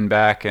moon and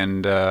back,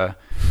 and They're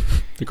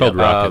called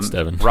rockets,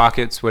 Devin.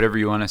 rockets, whatever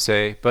you want to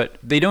say. But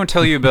they don't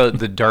tell you about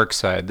the dark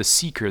side, the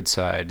secret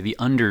side, the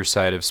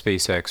underside of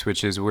SpaceX,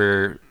 which is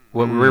where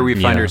we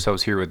find Yeah.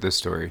 ourselves here with this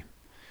story.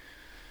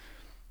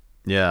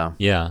 Yeah.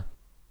 Yeah.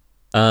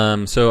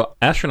 So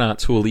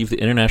astronauts who will leave the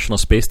International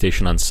Space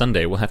Station on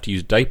Sunday will have to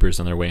use diapers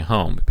on their way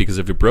home because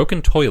of a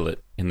broken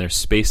toilet in their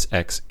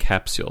SpaceX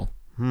capsule.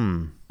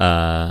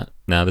 Now,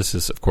 this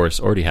is, of course,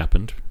 already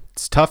happened.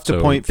 It's tough to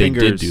So point they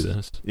fingers. did do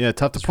this. Yeah,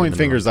 tough to It's point from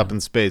the fingers North, up in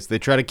space. They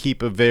try to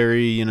keep a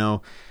very,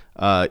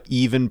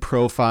 even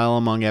profile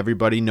among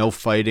everybody. No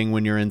fighting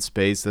when you're in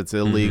space. That's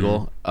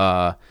illegal.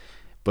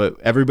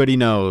 But everybody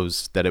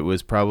knows that it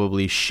was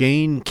probably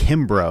Shane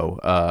Kimbrough,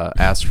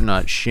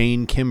 astronaut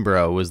Shane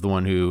Kimbrough, was the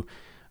one who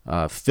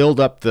filled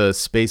up the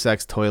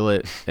SpaceX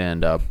toilet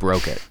and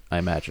broke it, I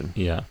imagine.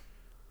 Yeah.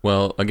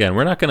 Well, again,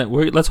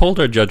 let's hold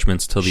our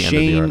judgments till the end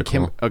of the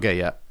article. Okay,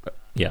 yeah.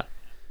 Yeah.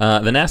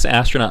 The NASA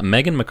astronaut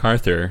Megan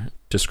MacArthur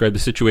described the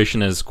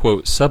situation as,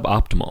 quote,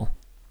 suboptimal,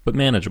 but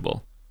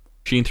manageable.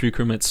 She and 3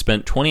 crewmates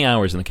spent 20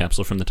 hours in the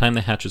capsule from the time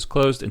the hatches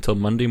closed until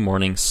Monday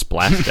morning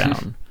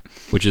splashdown,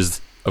 which is,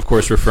 of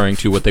course, referring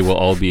to what they will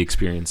all be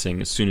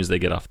experiencing as soon as they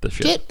get off the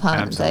ship. Shit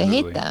puns. I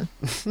hate them.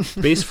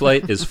 Space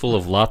flight is full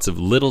of lots of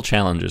little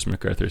challenges,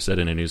 MacArthur said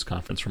in a news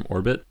conference from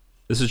orbit.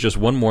 This is just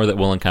one more that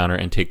we'll encounter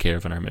and take care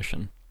of in our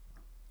mission.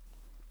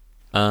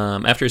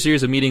 After a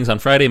series of meetings on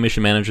Friday,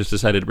 mission managers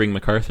decided to bring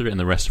MacArthur and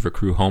the rest of her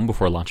crew home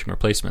before launching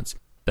replacements.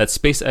 That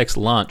SpaceX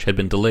launch had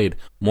been delayed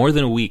more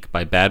than a week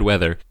by bad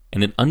weather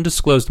and an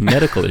undisclosed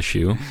medical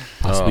issue,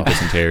 possibly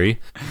dysentery,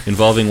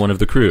 involving one of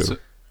the crew.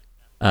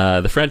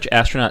 The French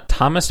astronaut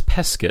Thomas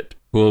Pesquet,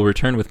 who will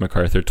return with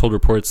MacArthur, told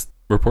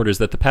reporters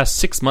that the past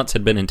 6 months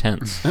had been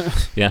intense.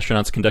 The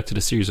astronauts conducted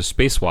a series of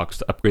spacewalks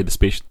to upgrade the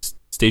space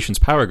station's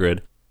power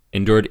grid,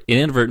 endured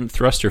inadvertent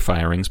thruster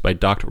firings by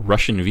docked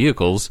Russian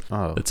vehicles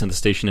that sent the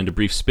station into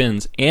brief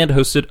spins, and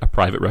hosted a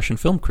private Russian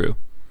film crew.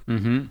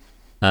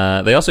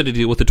 They also had to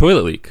deal with the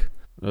toilet leak,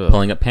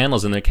 pulling up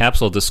panels in their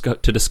capsule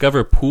to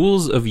discover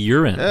pools of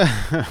urine.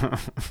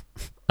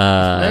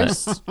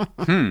 First,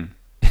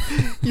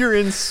 You're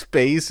in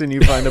space and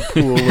you find a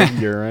pool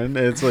of urine.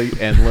 It's like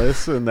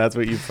endless, and that's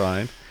what you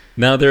find.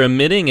 Now, they're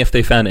admitting if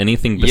they found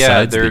anything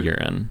besides the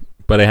urine,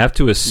 but I have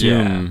to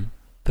assume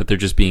that they're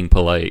just being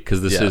polite,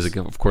 because this is,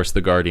 of course,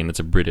 The Guardian. It's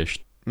a British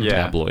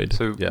tabloid.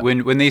 So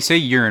when they say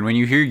urine, when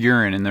you hear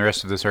urine in the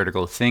rest of this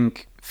article,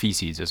 think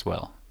feces as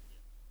well.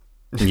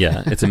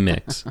 Yeah, it's a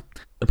mix.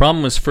 The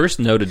problem was first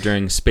noted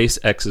during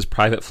SpaceX's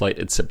private flight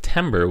in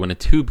September when a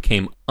tube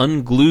came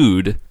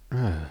unglued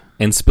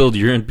and spilled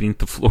urine beneath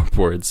the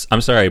floorboards.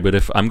 I'm sorry, but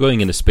if I'm going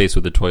into space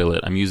with a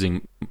toilet, I'm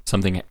using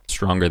something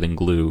stronger than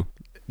glue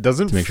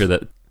to make sure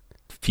that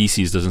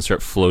feces doesn't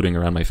start floating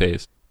around my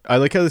face. I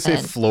like how they say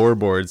And-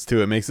 floorboards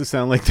too. It makes it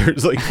sound like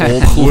there's like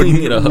old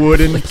Pulling it up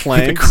wooden like a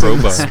planks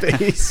crowbar. in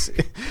space.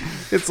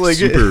 It's like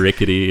Super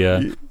rickety,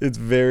 yeah. It's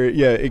very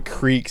it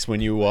creaks when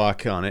you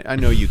walk on it. I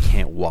know you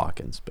can't walk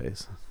in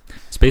space.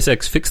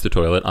 SpaceX fixed the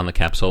toilet on the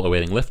capsule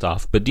awaiting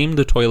liftoff, but deemed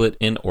the toilet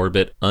in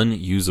orbit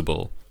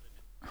unusable.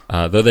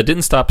 Though that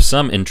didn't stop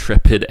some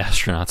intrepid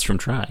astronauts from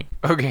trying.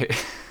 Okay.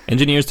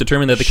 Engineers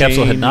determined that the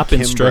capsule had Shane not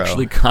been Kimbrough.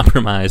 structurally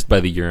compromised by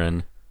the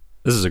urine.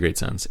 This is a great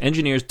sentence.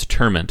 Engineers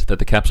determined that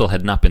the capsule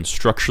had not been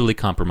structurally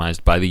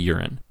compromised by the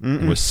urine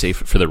and was safe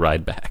for the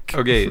ride back.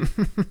 Okay.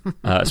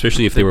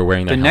 Especially if they were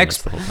wearing their the helmets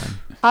next- the whole time.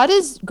 how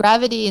does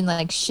gravity and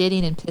like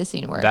shitting and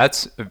pissing work?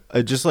 That's.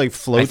 It just like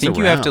floats. I think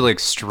you around. have to like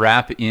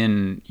strap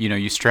in.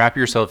 You strap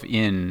yourself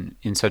in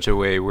such a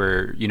way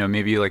where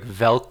maybe like It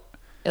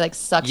like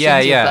suctions Yeah,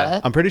 your yeah.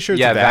 butt. I'm pretty sure it's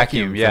Yeah, a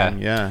vacuum. vacuum,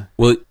 thing. Yeah.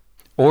 Well,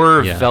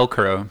 or Yeah.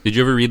 Velcro. did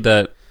you ever read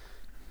that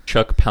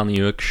Chuck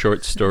Palahniuk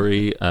short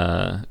story,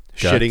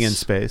 Shitting in Guts,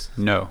 space.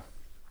 No.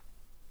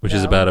 which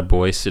is No. about a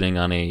boy sitting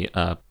on a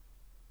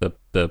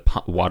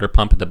water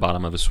pump at the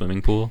bottom of a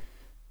swimming pool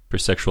for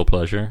sexual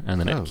pleasure, and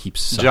then it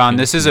keeps sucking. John,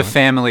 this is a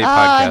family Oh, podcast.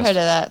 I heard of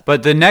that.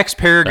 But the next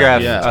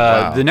paragraph, Yeah.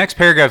 Wow. the next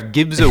paragraph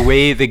gives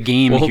away the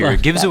game Well, hold here. on.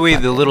 It gives away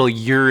the little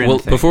urine Well,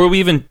 thing. before we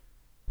even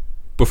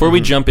Before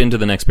we jump into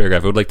the next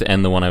paragraph, I would like to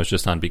end the one I was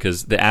just on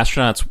because the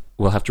astronauts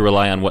will have to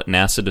rely on what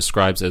NASA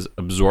describes as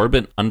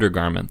absorbent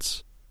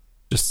undergarments.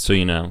 Just so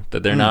you know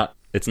that they're not.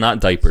 It's not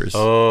diapers.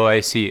 Oh, I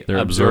see. They're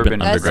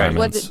absorbent That's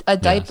undergarments. what a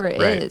diaper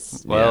Right.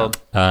 is. Well,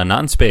 Not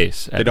in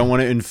space. They don't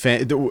want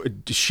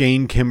to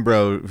Shane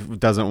Kimbrough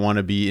doesn't want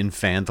to be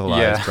infantilized,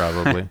 Yeah.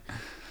 probably.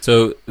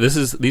 So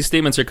these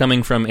statements are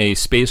coming from a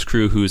space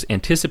crew who's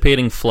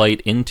anticipating flight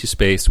into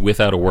space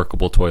without a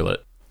workable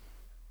toilet.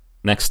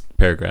 Next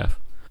paragraph.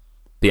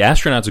 The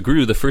astronauts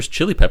grew the first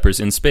chili peppers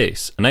in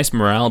space, a nice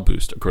morale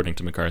boost, according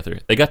to MacArthur.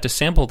 They got to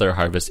sample their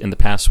harvest in the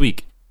past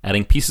week,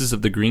 adding pieces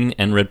of the green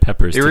and red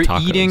peppers they to were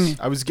tacos. eating.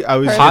 I was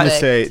going to Perfect.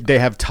 say they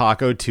have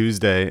Taco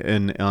Tuesday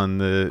on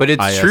the But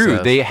it's ISS. true.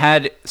 They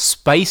had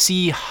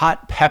spicy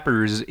hot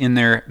peppers in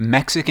their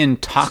Mexican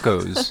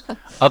tacos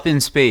up in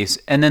space,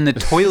 and then the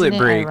toilet Isn't it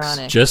breaks.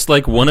 ironic? Just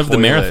like one of the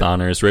Toilet.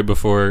 marathoners right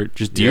before,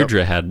 just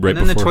Deirdre had right And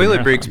then the before her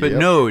toilet breaks, marathon.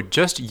 but no,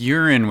 just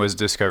urine was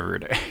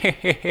discovered.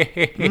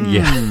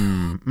 Yeah.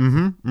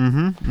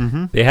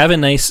 They have a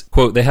nice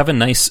quote. They have a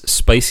nice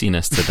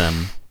spiciness to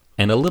them,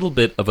 and a little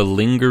bit of a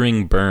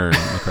lingering burn.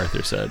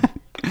 MacArthur said.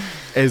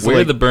 As Where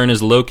like- the burn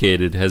is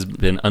located has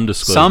been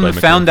undisclosed. Some by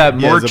found MacArthur.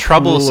 that Yeah, more as a pool of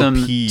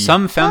troublesome. pee.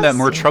 Some found that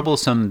more Pussy.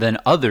 troublesome than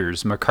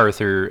others.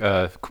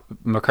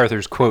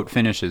 MacArthur's quote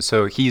finishes.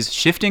 So he's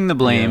shifting the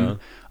blame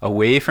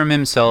away from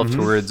himself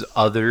towards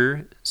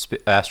other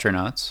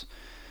astronauts.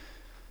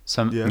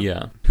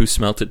 Yeah, who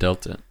smelt it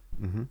dealt it.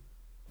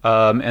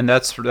 And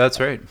that's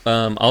right.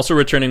 Also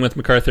returning with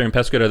MacArthur and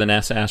Pesquet are the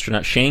NASA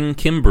astronaut Shane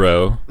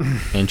Kimbrough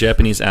and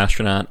Japanese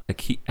astronaut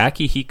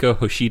Akihiko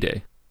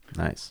Hoshide.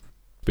 Nice.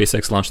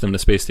 SpaceX launched them to the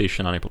space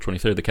station on April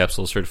 23rd. The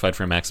capsule is certified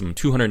for a maximum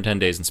 210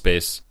 days in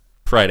space.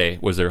 Friday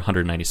was their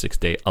 196th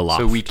day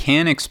aloft. So we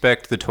can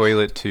expect the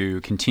toilet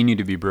to continue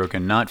to be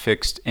broken, not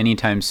fixed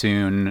anytime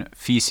soon.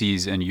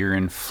 Feces and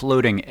urine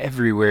floating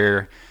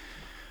everywhere.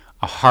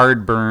 A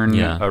hard burn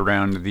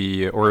around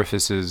the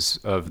orifices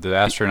of the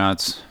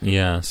astronauts.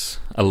 Yes,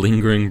 a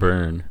lingering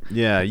burn.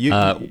 Yeah,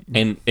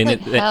 And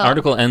Like the hell.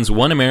 article ends,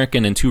 1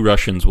 American and 2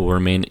 Russians will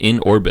remain in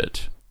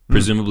orbit,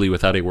 presumably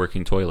without a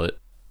working toilet.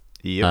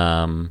 yep.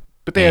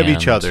 But they have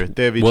each and- other.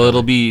 They have each well, other.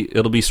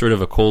 it'll be sort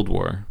of a Cold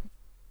War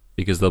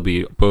because they'll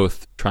be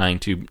both trying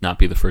to not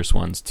be the first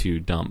ones to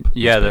dump. in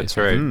Yeah, space. that's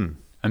right.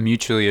 A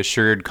mutually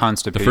assured The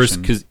constipation.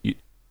 first because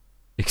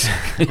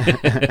exactly.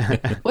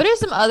 What are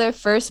some other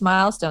first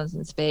milestones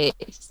in space?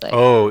 Like,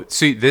 Oh,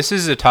 see, this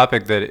is a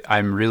topic that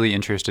I'm really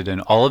interested in.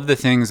 All of the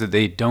things that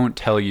they don't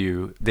tell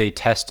you, they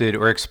tested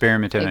or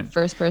experimented on. like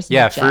first person.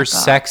 Yeah, to jack first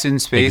off. sex in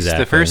space.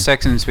 Exactly. The first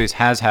sex in space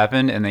has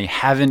happened, and they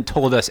haven't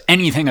told us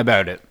anything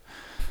about it.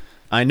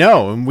 I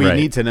know, and we Right.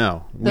 need to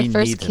know. The we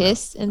first need to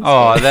kiss in space.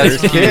 Oh,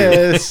 that's know. cute.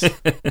 Kiss.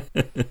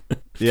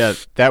 Yeah,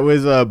 that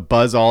was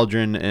Buzz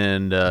Aldrin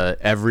and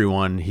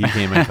everyone he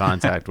came in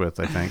contact with,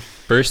 I think.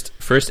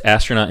 First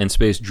astronaut in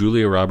space,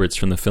 Julia Roberts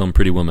from the film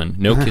Pretty Woman.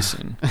 No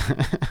kissing.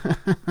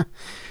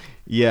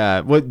 Yeah,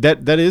 well,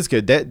 that is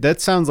good.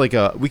 That sounds like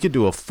we could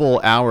do a full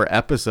hour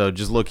episode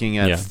just looking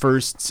at Yeah.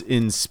 firsts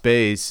in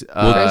space.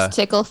 First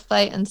tickle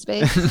fight in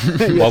space.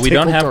 While we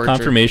don't tickle have torture.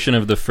 confirmation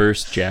of the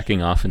first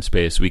jacking off in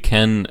space, we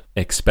can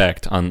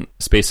expect on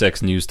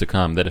SpaceX news to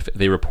come that if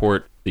they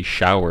report the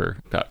shower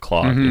got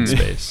clogged in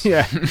space,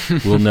 Yeah,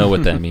 we'll know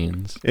what that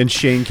means. and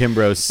Shane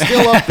Kimbrough's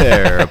still up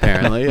there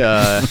apparently.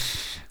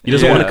 He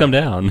doesn't want Yeah. to come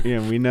down. Yeah,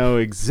 we know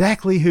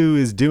exactly who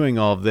is doing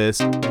all of this.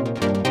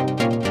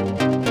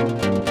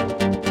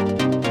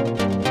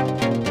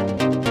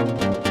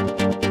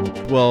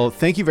 Well,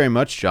 thank you very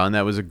much, John.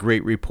 That was a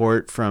great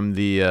report from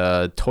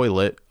the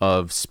toilet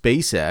of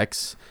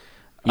SpaceX.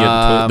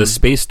 Yeah, the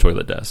space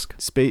toilet desk.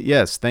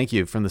 Yes, thank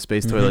you from the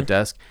space toilet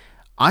desk.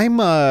 I'm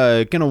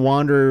gonna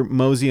wander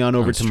mosey on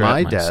over to Unstrap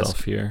my myself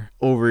desk here.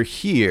 over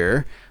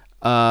here.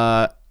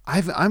 I'm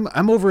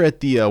over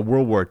at the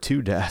World War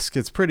II desk.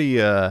 It's pretty.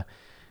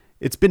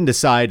 It's been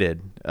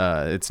decided.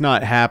 It's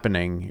not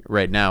happening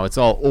right now. It's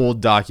all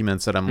old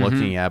documents that I'm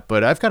looking at.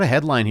 But I've got a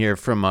headline here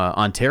from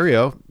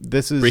Ontario.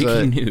 This is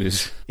Breaking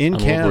news in on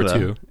Canada.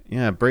 World War II.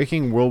 Yeah,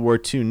 breaking World War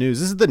II news.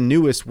 This is the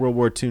newest World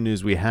War II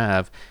news we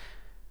have.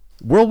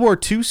 World War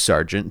II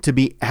sergeant to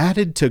be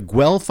added to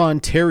Guelph,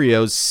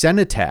 Ontario's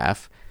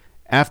cenotaph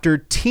after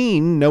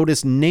teen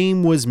noticed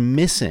name was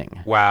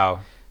missing.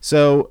 Wow.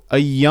 So a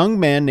young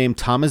man named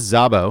Thomas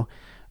Zabo,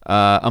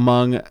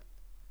 among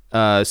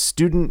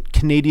student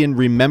Canadian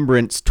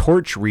Remembrance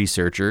torch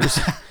researchers,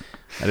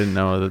 I didn't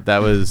know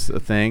that was a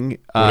thing.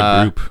 What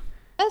a group.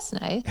 That's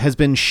nice. Has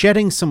been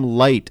shedding some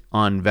light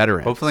on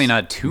veterans. Hopefully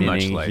not too much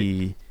Meaning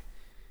light.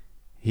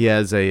 He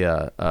has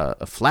a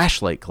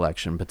flashlight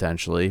collection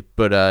potentially,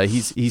 but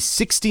he's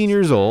 16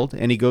 years old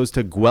and he goes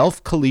to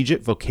Guelph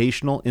Collegiate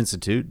Vocational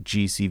Institute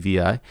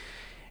 (GCVI),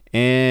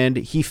 and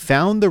he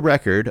found the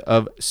record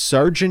of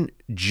Sergeant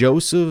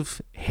Joseph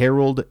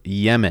Harold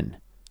Yemen,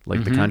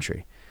 like the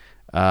country,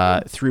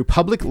 through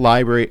public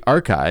library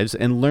archives,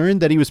 and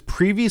learned that he was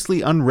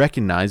previously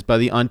unrecognized by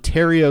the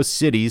Ontario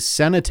City's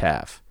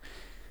cenotaph.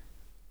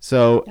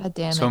 So God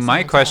damn it. So my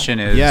Cenotaph. question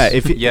is, Yeah,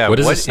 if you- yeah, What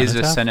what is is a a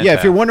cenotaph? cenotaph? yeah,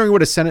 if you're wondering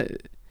what a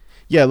Senate,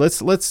 yeah,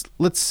 let's Oh, I set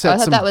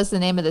thought some that was the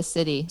name of the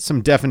city.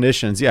 some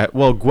definitions. Yeah,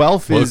 well,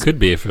 Guelph Well, is it could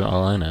be for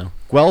all I know.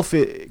 Guelph,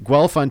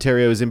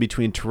 Ontario is in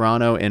between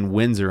Toronto and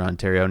Windsor,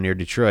 Ontario, near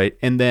Detroit.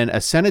 And then a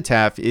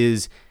cenotaph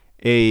is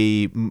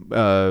a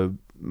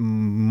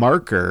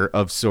marker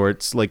of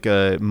sorts, like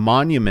a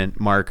monument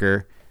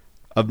marker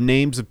of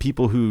names of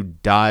people who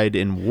died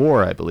in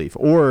war, I believe.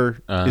 Or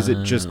is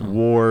it just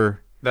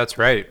war? That's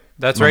right.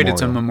 That's right.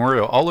 It's a Memorial.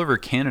 memorial. All over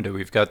Canada,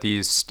 we've got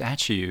these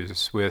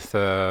statues with,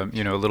 a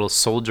little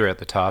soldier at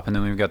the top, and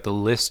then we've got the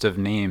list of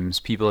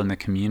names, people in the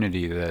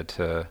community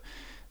that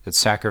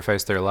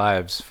sacrificed their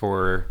lives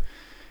for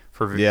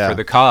Yeah.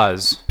 the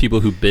cause. People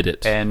who bid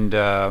it. And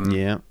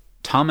Yeah.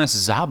 Thomas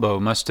Szabo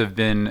must have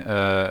been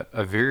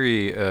a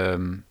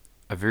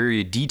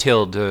very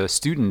detailed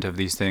student of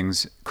these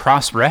things.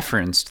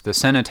 Cross-referenced the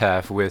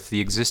cenotaph with the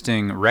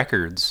existing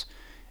records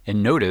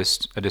and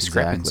noticed a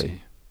discrepancy.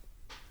 Exactly.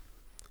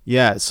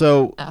 Yeah,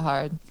 so Not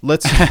hard.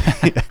 let's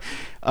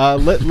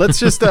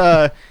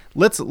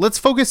let's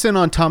focus in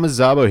on Thomas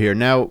Szabo here.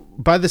 Now,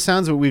 by the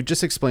sounds of it, we've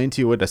just explained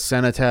to you what a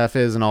cenotaph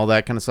is and all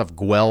that kind of stuff.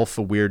 Guelph,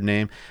 a weird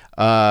name.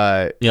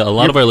 Yeah, a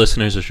lot of our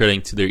listeners are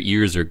shredding to their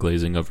ears are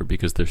glazing over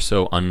because they're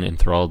so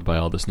unenthralled by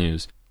all this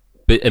news.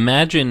 But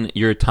imagine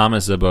you're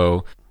Thomas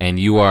Szabo and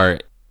you are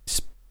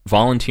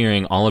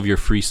volunteering all of your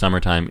free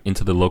summertime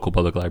into the local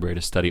public library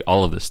to study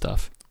all of this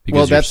stuff because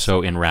Well, you're that's-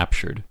 so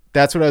enraptured.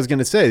 That's what I was going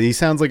to say. He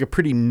sounds like a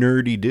pretty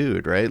nerdy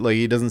dude, right? Like,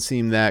 he doesn't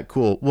seem that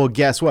cool. Well,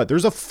 guess what?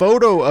 There's a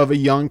photo of a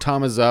young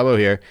Thomas Szabo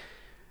here.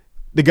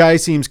 The guy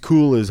seems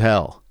cool as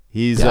hell.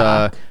 He's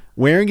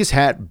wearing his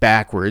hat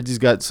backwards. He's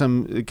got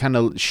some kind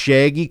of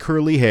shaggy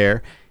curly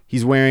hair.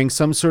 He's wearing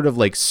some sort of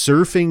like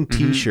surfing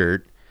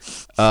t-shirt.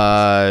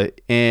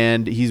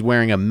 And he's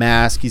wearing a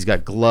mask. He's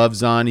got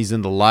gloves on. He's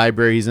in the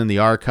library. He's in the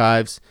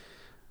archives.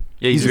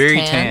 Yeah, he's He's very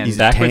tan. tan. He's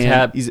Backwards tan.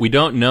 hat. He's- We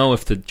don't know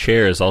if the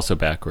chair is also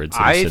backwards. that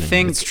he's I sitting in.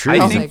 think It's true. I Oh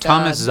my think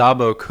Thomas God.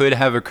 Szabo could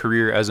have a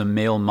career as a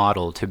male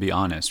model. To be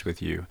honest with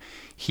you,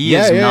 he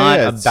Yeah, is yeah, not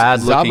yeah. a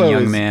bad-looking Szabo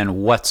young is-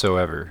 man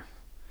whatsoever.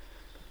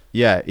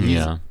 Yeah,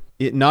 Yeah.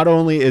 Not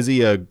only is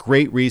he a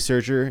great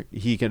researcher,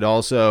 he could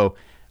also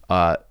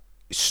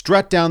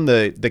strut down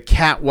the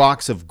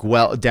catwalks of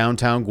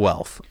downtown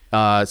Guelph.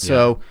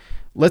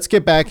 Let's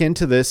get back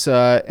into this.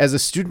 As a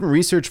student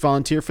research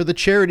volunteer for the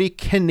charity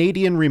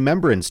Canadian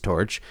Remembrance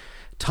Torch,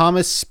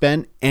 Thomas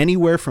spent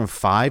anywhere from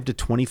 5 to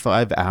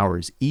 25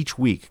 hours each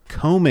week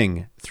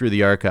combing through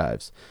the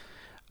archives.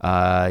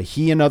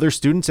 He and other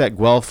students at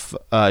Guelph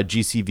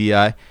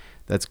GCVI,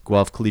 that's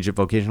Guelph Collegiate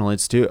Vocational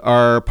Institute,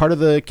 are part of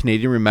the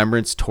Canadian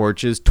Remembrance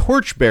Torch's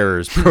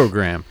Torchbearers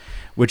program,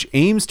 which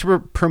aims to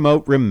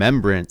promote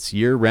remembrance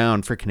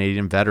year-round for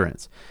Canadian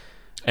veterans.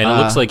 And it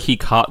looks like he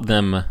caught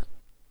them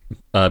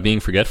being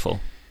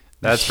forgetful.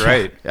 That's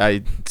right.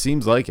 It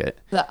seems like it.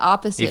 The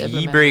opposite. If of ye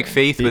remembering. break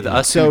faith with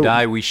us So- who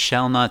die, we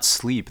shall not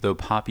sleep, though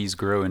poppies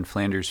grow in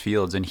Flanders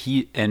fields. And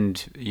he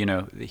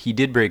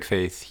did break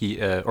faith.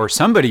 Or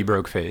somebody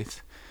broke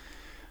faith,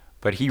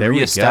 but he There we go.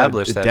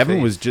 reestablished that Devin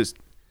faith. was just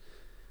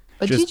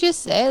What did you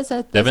just say? Is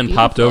that Devin that's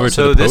popped beautiful. over to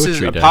So the this is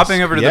poetry desk.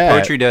 popping over to Yeah. the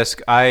poetry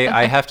desk.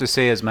 I have to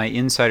say, as my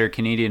insider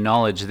Canadian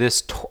knowledge,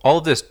 all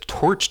of this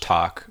torch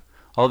talk,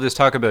 all of this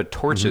talk about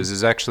torches,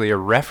 is actually a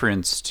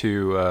reference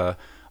to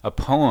a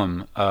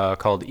poem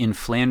called "In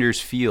Flanders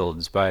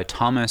Fields" by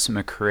Thomas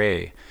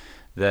McCrae,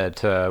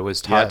 that was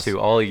taught Yes. to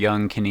all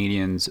young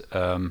Canadians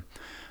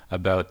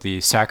about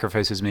the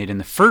sacrifices made in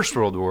the First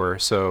World War.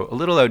 So a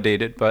little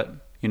outdated, but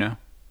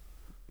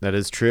that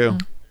is true.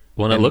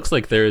 Well, and it looks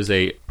like there is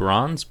a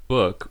bronze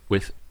book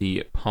with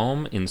the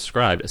poem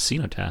inscribed, a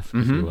cenotaph,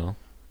 if you will,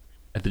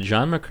 at the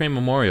John McCrae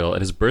Memorial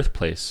at his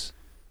birthplace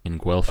in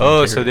Guelph.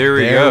 Oh, Ontario. so there we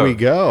There go. we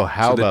go.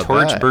 How So the about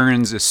torch that?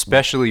 burns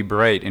especially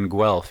bright in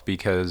Guelph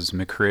because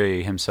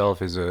McCrae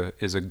himself is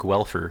a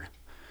Guelpher,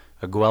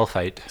 a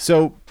Guelphite.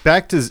 So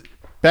back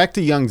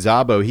to young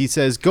Szabo. He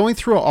says, going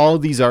through all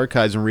of these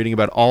archives and reading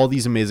about all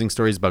these amazing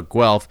stories about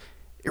Guelph,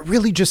 it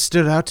really just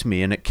stood out to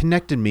me, and it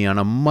connected me on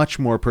a much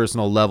more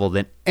personal level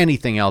than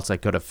anything else I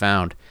could have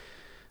found.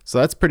 So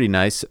that's pretty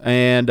nice.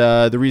 And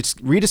the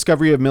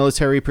rediscovery of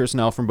military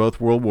personnel from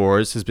both world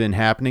wars has been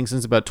happening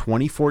since about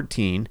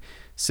 2014,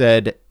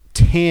 said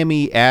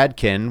Tammy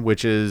Adkin,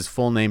 which is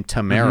full name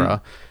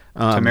Tamara.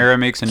 Tamara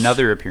makes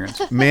another appearance.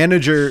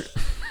 Manager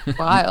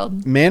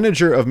Wild.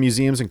 manager of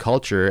museums and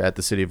culture at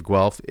the city of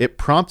Guelph. It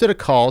prompted a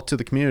call to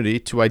the community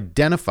to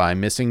identify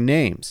missing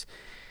names.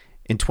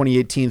 In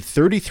 2018,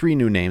 33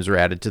 new names were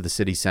added to the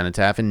city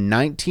cenotaph, and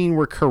 19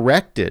 were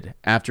corrected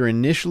after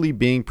initially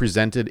being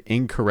presented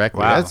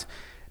incorrectly. Wow. That's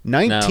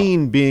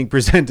 19 being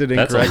presented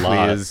That's a incorrectly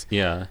lot. is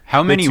Yeah.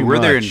 How many too were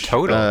there in much.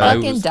 total? I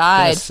Fucking was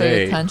died gonna for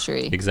say, your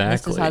country.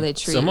 Exactly. This is how they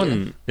treat Someone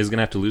you. is going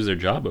to have to lose their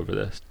job over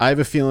this. I have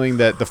a feeling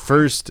that the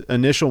first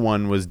initial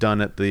one was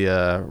done at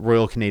the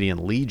Royal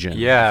Canadian Legion.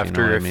 Yeah, if you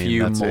know after what I a mean.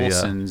 few That's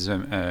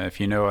Molsons, if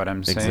you know what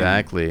I'm saying.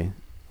 Exactly.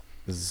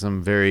 This is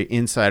some very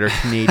insider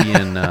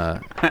Canadian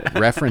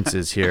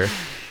references here.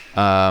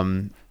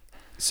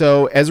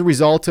 So as a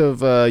result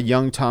of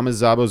young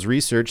Thomas Szabo's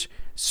research,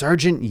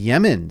 Sergeant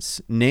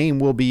Yemen's name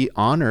will be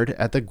honored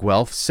at the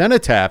Guelph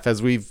Cenotaph,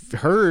 as we've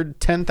heard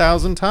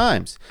 10,000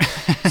 times.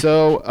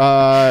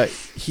 So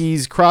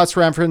he's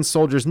cross-referenced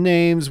soldiers'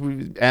 names.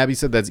 Abby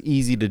said that's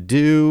easy to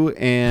do,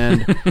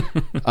 and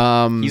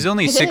he's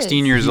only It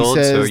 16 is. years He old,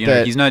 so says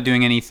that- he's not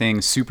doing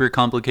anything super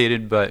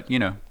complicated. But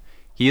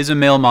he is a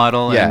male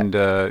model, Yeah.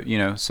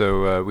 and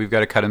so we've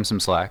got to cut him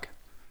some slack.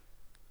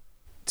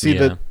 see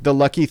Yeah. the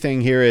lucky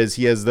thing here is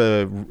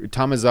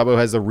Thomas Szabo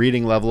has the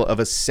reading level of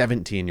a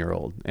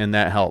 17-year-old, and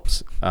that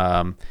helps.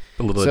 A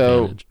little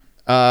So, advantage.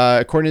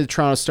 according to the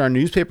Toronto Star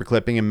newspaper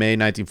clipping in May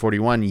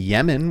 1941,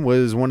 Yemen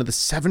was one of the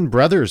 7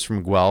 brothers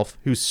from Guelph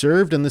who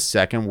served in the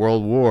Second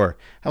World War.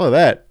 How about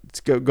that? It's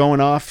going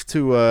off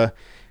to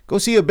go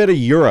see a bit of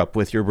Europe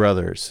with your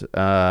brothers.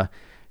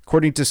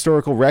 According to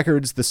historical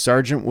records, the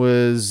sergeant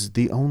was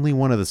the only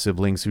one of the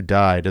siblings who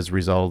died as a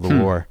result of the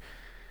war.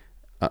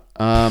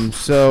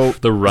 So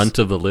The runt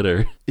of the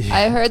litter.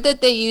 I heard that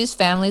they use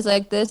families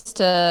like this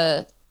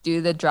to do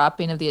the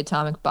dropping of the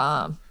atomic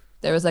bomb.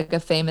 There was like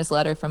a famous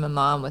letter from a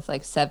mom with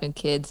like 7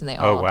 kids, and they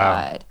all wow.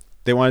 died.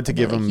 they wanted to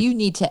They're give like, him you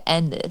need to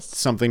end this.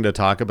 something to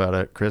talk about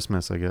at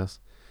Christmas, I guess.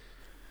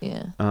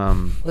 Yeah. Well,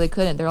 they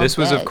couldn't. They're all This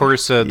was, dead. of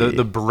course,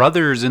 the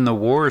brothers in the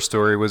war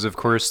story was, of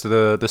course,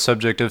 the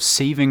subject of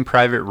Saving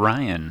Private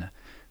Ryan,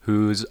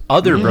 whose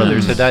other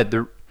brothers had died.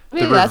 The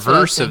Maybe that's what I was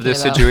reverse of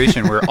this thinking about.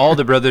 situation, where all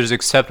the brothers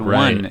except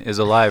one Right. is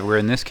alive. Where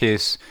in this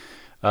case,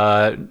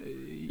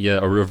 Yeah,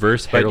 a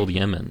reverse Harold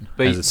Yemen. as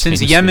but it's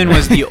since famously Yemen known.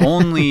 was the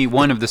only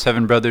one of the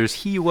 7 brothers,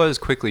 he was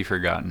quickly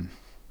forgotten.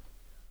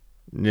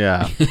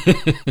 Yeah.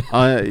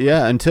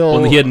 Until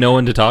Well, he had no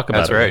one to talk about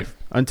That's it right. with.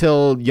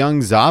 until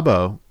young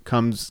Szabo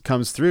comes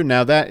through.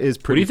 Now that is What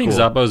do pretty you think cool.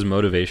 Szabo's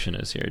motivation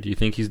is here? Do you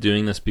think he's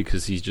doing this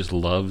because he just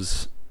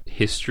loves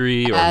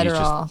history, or he's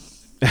Adderall. just?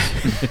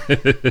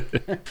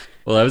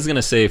 Well, I was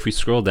gonna say if we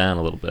scroll down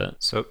a little bit,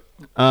 So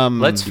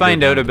let's let's you go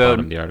find down out to the bottom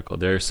about of the article.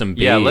 There are some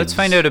yeah. Let's babes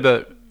find out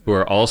about who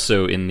are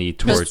also in the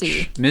torch.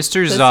 Pussy. Mr. Pussy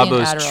and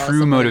Szabo's Adderall is true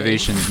the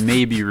motivation. motivations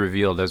may be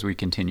revealed as we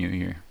continue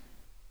here.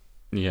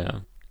 Yeah.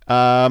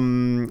 I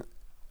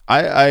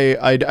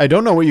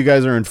don't know what you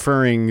guys are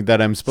inferring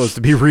that I'm supposed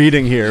to be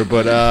reading here,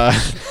 but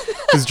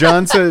because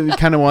John said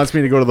kind of wants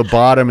me to go to the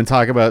bottom and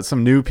talk about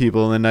some new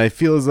people, and I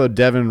feel as though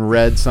Devin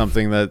read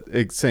something that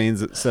it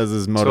says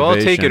his motivation. So I'll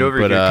take it over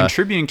but, here.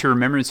 Contributing to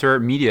Remembrance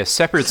Art Media, a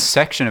separate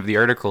section of the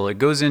article. It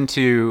goes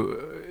into,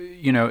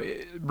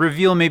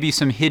 reveal maybe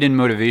some hidden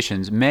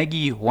motivations.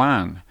 Maggie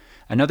Huang,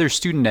 another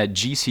student at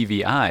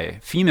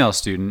GCVI, female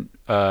student,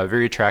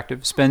 very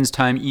attractive, spends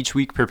time each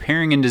week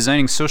preparing and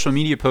designing social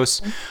media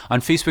posts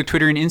on Facebook,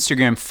 Twitter, and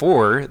Instagram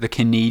for the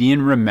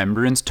Canadian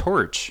Remembrance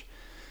Torch.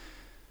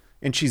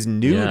 and she's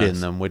nude Yes. in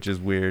them, which is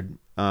weird.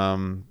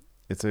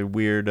 It's a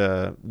weird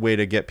way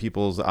to get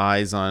people's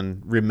eyes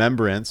on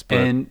remembrance, but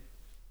And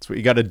that's what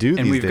you got to do.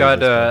 And these we've days,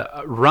 got I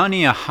suppose.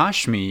 Rania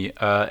Hashmi,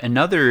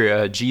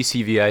 another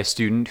GCVI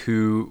student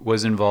who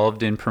was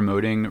involved in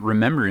promoting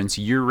remembrance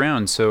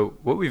year-round. So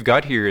what we've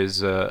got here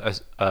is a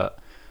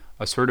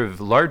sort of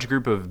large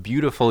group of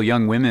beautiful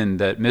young women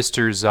that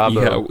Mr.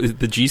 Szabo... Yeah,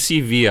 the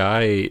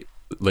GCVI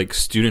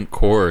student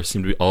corps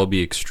seem to all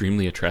be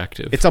extremely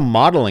attractive. It's a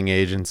modeling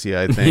agency,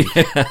 I think.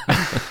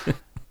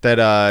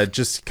 That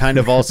just kind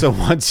of also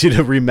wants you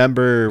to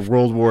remember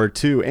World War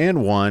II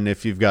and I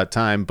if you've got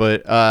time.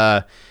 But What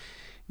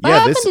yeah,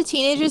 happened this to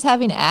teenagers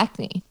having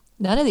acne?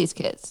 None of these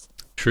kids.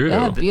 true. They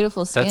have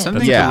beautiful skin. That's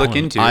something Yeah. to look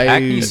into. I-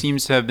 Acne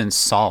seems to have been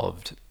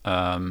solved.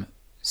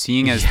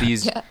 Seeing as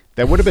these... Yeah.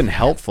 that would have been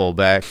helpful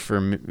back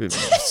for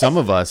some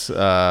of us.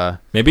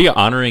 Maybe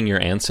honoring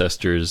your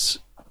ancestors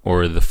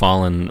or the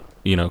fallen,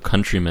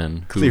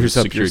 countrymen who Clears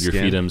up your secured your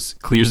skin. freedoms,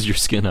 clears your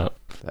skin up.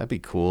 That'd be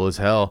cool as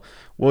hell.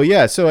 Well,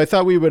 yeah. So I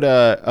thought we would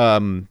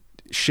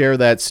share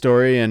that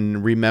story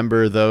and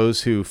remember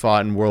those who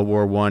fought in World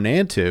War I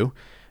and II.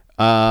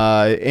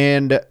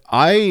 And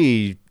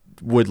I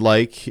would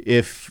like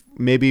if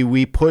maybe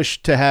we push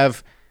to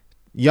have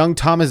young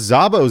Thomas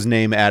Szabo's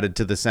name added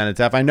to the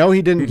cenotaph. I know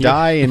he didn't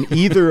die in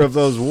either of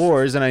those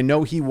wars, and I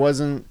know he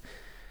wasn't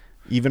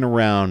even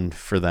around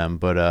for them.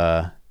 But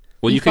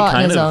Well, He you could fought in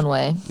kind his of own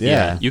way.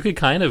 yeah. you could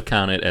kind of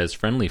count it as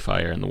friendly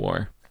fire in the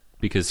war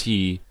because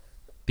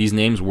these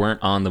names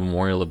weren't on the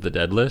Memorial of the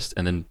Dead list,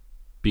 and then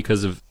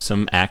because of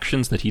some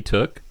actions that he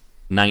took,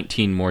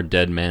 19 more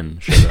dead men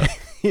showed up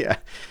Yeah.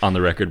 on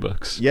the record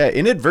books. Yeah,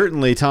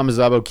 inadvertently, Thomas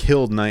Szabo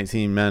killed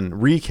 19 men,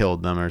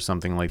 re-killed them or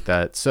something like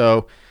that.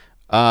 So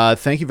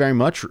thank you very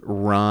much,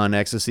 Ron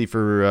Ecstasy,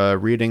 for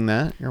reading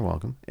that. You're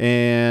welcome.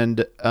 And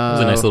It was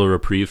a nice little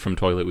reprieve from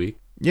Toilet Week.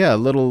 yeah,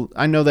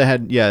 I know that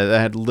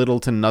had little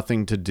to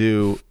nothing to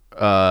do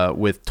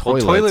with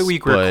toilets. Well, Toilet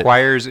Week but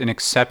requires an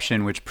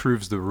exception which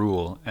proves the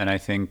rule, and I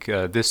think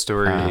this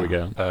story There we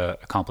go.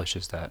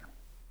 accomplishes that.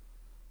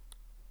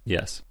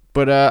 Yes.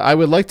 But I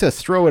would like to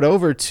throw it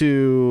over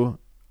to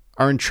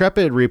our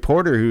intrepid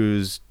reporter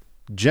who's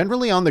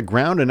generally on the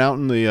ground and out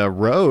in the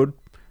road,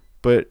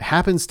 but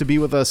happens to be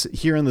with us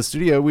here in the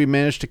studio. We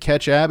managed to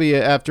catch Abby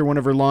after one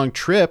of her long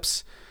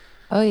trips.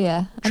 Oh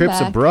yeah. I'm Trips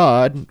back.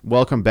 abroad.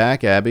 Welcome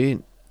back, Abby.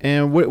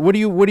 And what do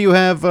you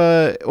have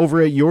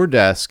over at your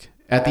desk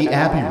at the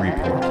Abby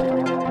Report?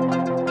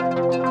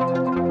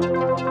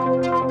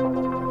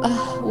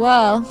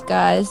 Well,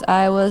 guys,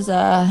 I was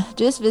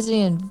just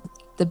visiting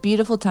the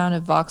beautiful town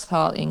of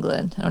Vauxhall,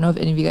 England. I don't know if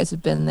any of you guys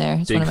have been there.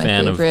 It's Big one of my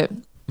fan favorite.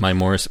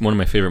 one of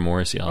my favorite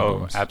Morrissey Oh,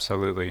 albums.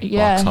 absolutely.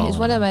 Yeah, Vauxhall. it's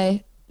one of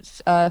my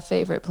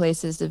favorite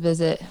places to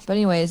visit. But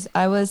anyways,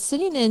 I was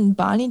sitting in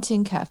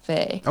Bonington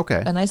Cafe.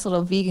 Okay. A nice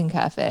little vegan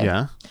cafe.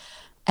 Yeah.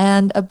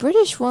 And a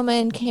British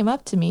woman came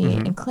up to me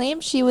and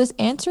claimed she was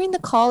answering the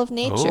call of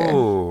nature.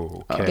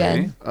 Oh, okay.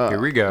 Again. Here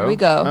we go. Here we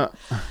go.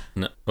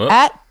 No, oh,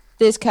 At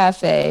this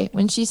cafe,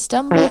 when she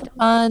stumbled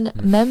on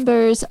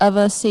members of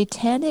a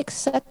satanic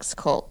sex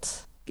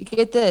cult.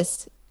 Get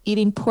this,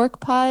 eating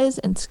pork pies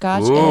and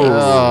Scotch Ooh. eggs.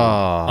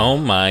 oh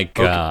my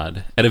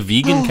God! At a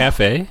vegan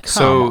cafe,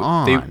 So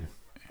Come they, on.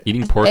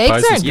 eating pork Eggs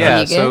pies. aren't Is yeah.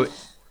 vegan. So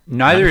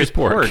neither Neither is is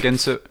pork. pork, and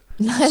so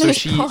Neither is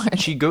she pork.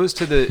 she goes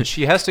to the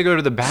she has to go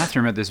to the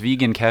bathroom at this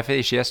vegan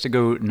cafe. She has to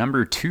go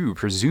number 2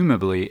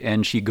 presumably,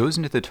 and she goes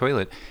into the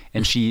toilet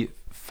and she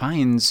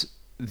finds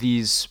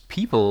these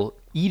people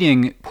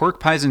eating pork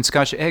pies and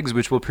Scotch eggs,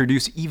 which will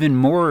produce even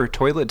more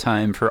toilet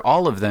time for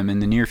all of them in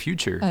the near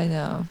future. I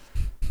know.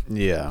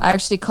 Yeah. I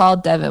actually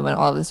called Devin when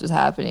all this was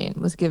happening,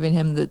 was giving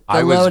him the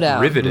I was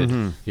lowdown. riveted.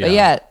 But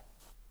yeah,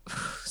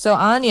 so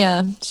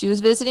Anya, she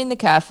was visiting the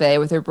cafe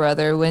with her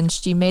brother when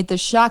she made the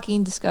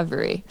shocking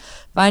discovery,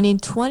 finding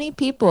 20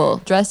 people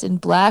dressed in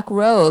black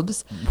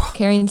robes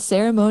carrying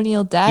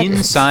ceremonial daggers.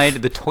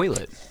 Inside the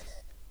toilet.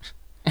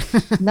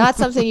 Not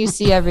something you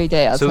see every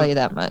day, I'll So- tell you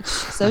that much.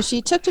 So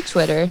she took to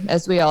Twitter,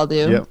 as we all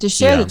do, Yep. to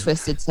share Yeah. the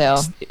twisted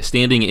tale.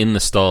 standing in the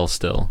stall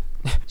still.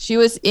 She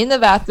was in the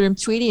bathroom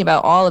tweeting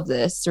about all of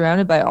this,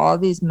 surrounded by all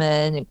these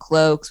men in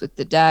cloaks with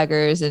the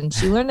daggers, and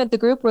she learned that the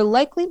group were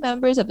likely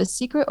members of a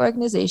secret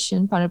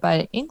organization founded by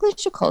an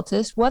English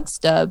occultist once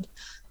dubbed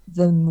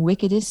the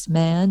wickedest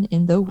man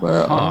in the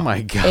world, Oh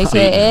my God.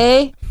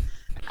 aka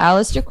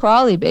Aleister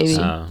Crowley, baby.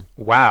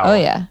 Wow. Oh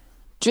yeah.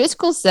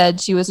 Driscoll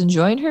said she was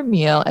enjoying her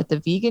meal at the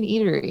vegan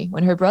eatery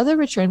when her brother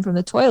returned from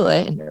the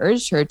toilet and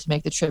urged her to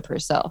make the trip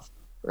herself.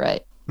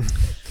 Right.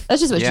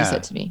 That's just what Yeah. she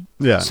said to me.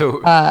 Yeah.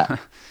 So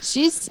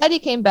She said he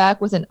came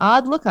back with an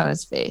odd look on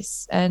his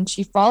face, and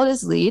she followed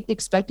his lead,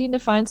 expecting to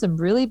find some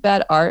really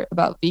bad art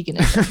about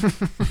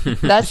veganism.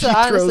 That's She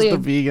honestly throws a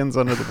the vegans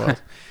under the bus.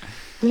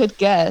 good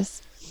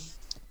guess.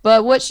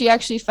 But what she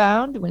actually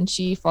found when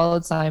she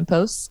followed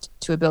signposts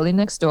to a building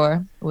next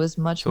door was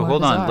much so more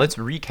hold on. bizarre. Let's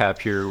recap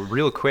here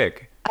real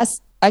quick.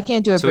 I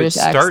can't do a So British it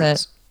starts.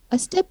 accent. I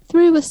stepped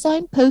through a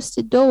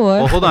signposted door.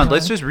 Well, hold on.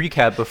 Let's just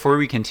recap before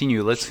we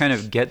continue. Let's kind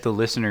of get the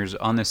listeners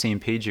on the same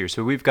page here.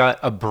 So we've got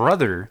a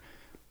brother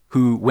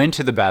who went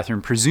to the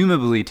bathroom,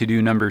 presumably to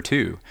do number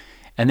 2,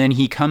 and then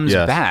he comes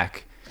Yes.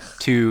 back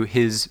to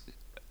his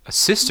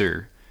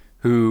sister,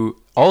 who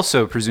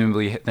also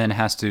presumably then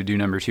has to do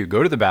number 2,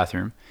 go to the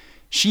bathroom.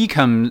 She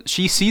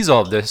sees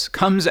all of this,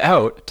 comes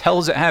out,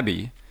 tells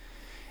Abby.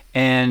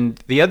 And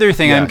the other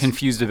thing I'm Yes.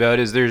 confused about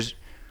is there's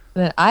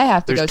Then I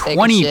have to go take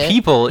 20 a shit.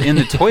 people in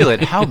the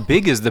toilet. How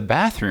big is the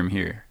bathroom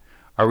here?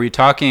 Are we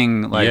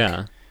talking like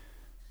yeah.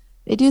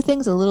 They do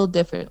things a little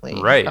differently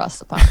Right. across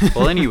the pond.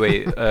 Well,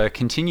 anyway,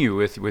 continue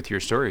with your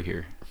story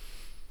here.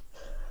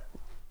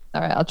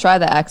 All right, I'll try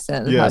the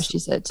accent of how Yes, she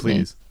said to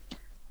please. me.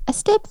 I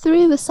stepped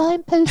through a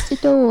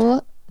signposted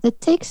door that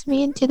takes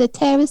me into the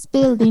terrace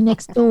building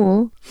next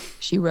door.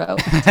 She wrote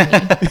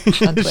to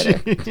me on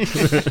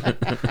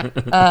Twitter.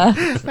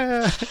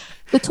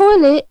 The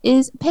toilet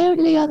is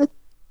apparently on the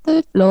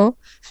 3rd floor.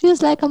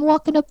 Feels like I'm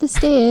walking up the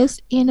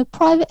stairs in a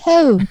private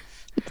home.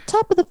 At the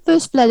top of the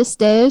first flight of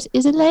stairs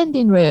is a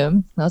landing room.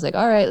 And I was like,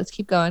 all right, let's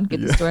keep going.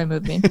 Get the story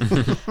moving.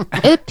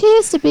 It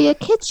appears to be a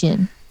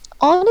kitchen.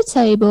 On the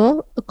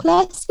table, a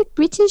classic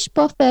British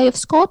buffet of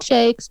Scotch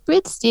eggs,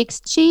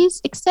 breadsticks, cheese,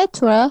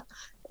 etc.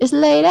 is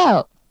laid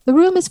out. The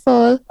room is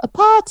for a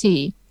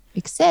party,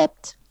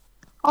 except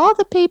all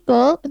the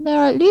people, and there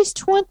are at least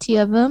 20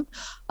 of them,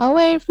 are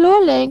wearing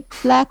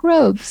floor-length black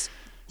robes.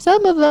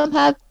 Some of them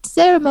have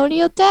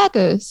ceremonial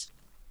daggers.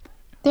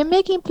 They're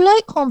making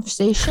polite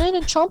conversation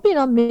and chomping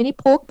on mini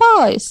pork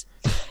pies.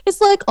 It's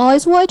like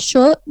Eyes Wide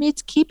Shut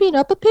meets Keeping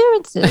Up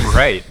Appearances.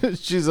 Right.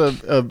 She's a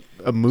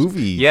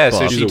movie. Yeah, so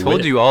buff. she She's a told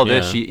wit, you all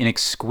this. yeah. She, in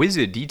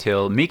exquisite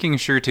detail, making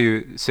sure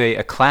to say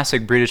a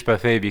classic British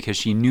buffet because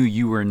she knew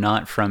you were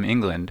not from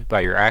England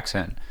by your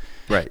accent.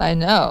 Right. I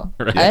know.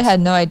 Right. I had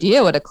no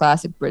idea what a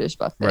classic British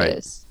buffet Right.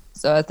 is.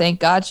 So thank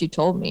God she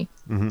told me.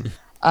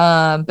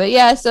 But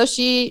yeah, so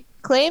she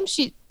claims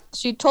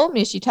she told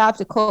me she tapped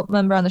a cult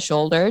member on the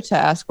shoulder to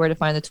ask where to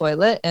find the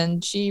toilet,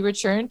 and she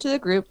returned to the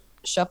group,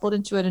 shuffled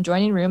into an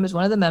adjoining room as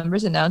one of the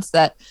members announced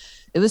that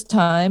it was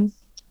time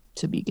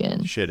to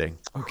begin. Shitting.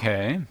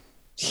 Okay.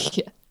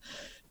 Yeah.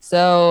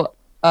 So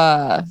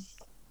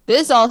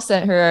this all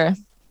sent her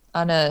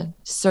on a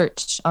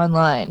search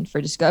online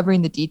for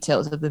discovering the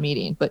details of the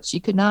meeting, but she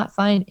could not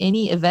find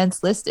any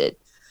events listed.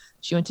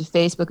 She went to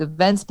Facebook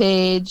events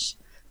page.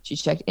 She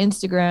checked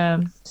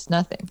Instagram. It's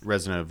nothing.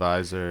 Resident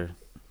Advisor.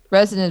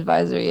 Resident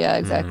advisor, yeah,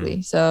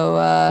 exactly. So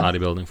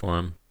Bodybuilding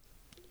forum.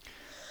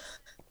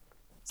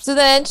 So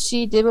then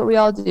she did what we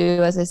all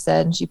do, as I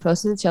said, and she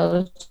posted the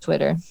tale to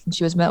Twitter. And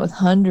she was met with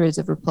hundreds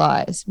of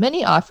replies,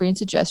 many offering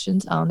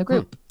suggestions on the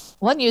group.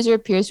 One user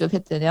appears to have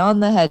hit the nail on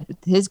the head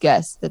with his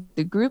guess that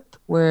the group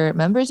were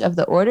members of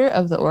the Order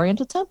of the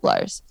Oriental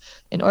Templars,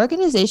 an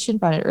organization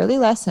founded early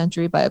last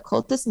century by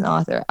occultist and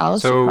author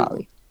Aleister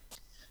Crowley.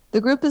 The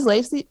group is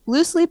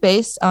loosely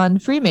based on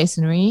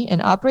Freemasonry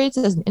and operates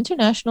as an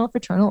international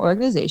fraternal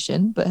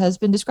organization, but has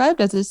been described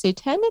as a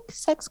satanic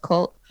sex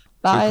cult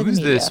by So who's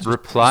the media. this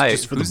reply?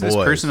 Just for the Who's this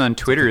boys. person on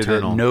It's Twitter that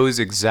fraternal. knows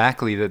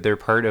exactly that they're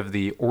part of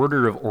the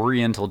Order of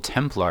Oriental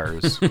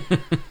Templars? Because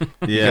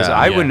Yeah.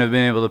 I wouldn't have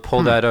been able to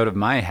pull that out of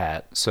my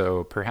hat.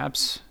 So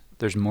perhaps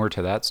there's more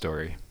to that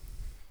story.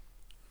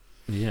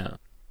 Yeah.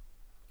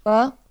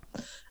 Well,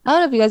 I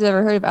don't know if you guys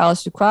ever heard of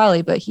Aleister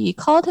Crowley, but he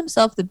called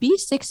himself the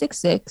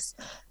B666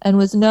 and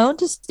was known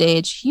to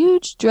stage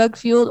huge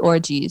drug-fueled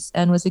orgies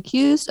and was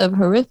accused of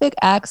horrific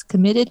acts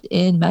committed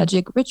in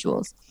magic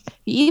rituals.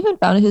 He even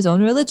founded his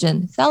own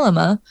religion,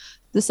 Thelema,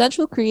 the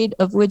central creed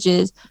of which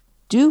is,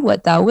 "Do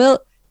what thou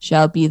wilt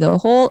shall be the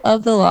whole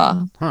of the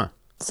law." Huh.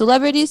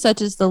 Celebrities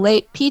such as the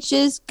late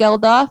Peaches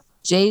Geldof,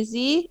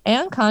 Jay-Z,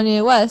 and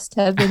Kanye West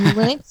have been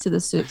linked to the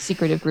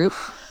secretive group,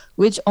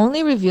 which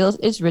only reveals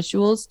its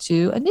rituals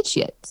to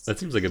initiates. That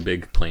seems like a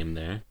big claim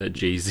there. That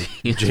Jay-Z.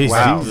 Jay-Z's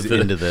Wow.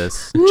 into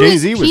this. Who is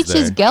Jay-Z was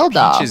Peaches there.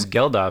 Geldof? Peaches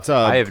Geldof.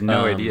 I have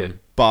no idea.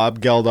 Bob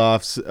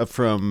Geldof's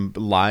from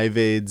Live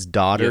Aid's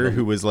daughter, Yeah,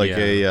 who was like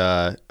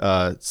a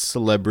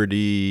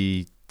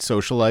celebrity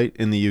socialite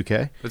in the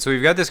UK. But so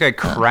we've got this guy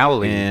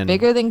Crowley. And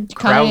Bigger than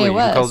Crowley, Kanye who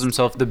West. calls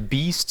himself the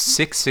Beast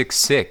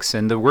 666,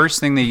 and the worst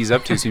thing that he's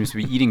up to seems to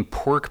be eating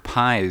pork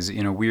pies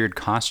in a weird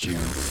costume.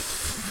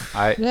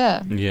 Yeah.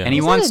 Yeah. And he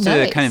Isn't wants it to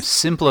nice? kind of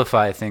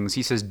simplify things.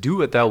 He says, "Do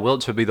what thou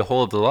wilt shall be the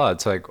whole of the law."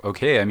 It's like,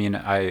 okay, I mean,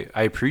 I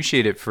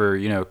appreciate it for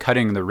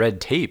cutting the red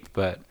tape,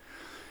 but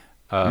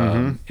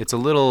it's a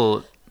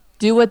little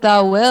Do what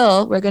thou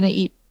will. We're gonna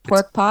eat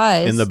pork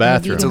pies in the a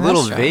bathroom. it's a vegan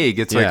little restaurant. vague.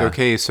 It's like, Yeah.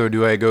 okay, so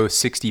do I go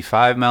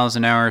 65 miles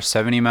an hour,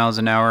 70 miles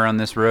an hour on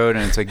this road?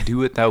 And it's like, do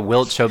what thou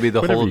wilt shall be the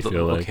Whatever whole you of the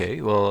feel like.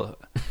 Okay, well,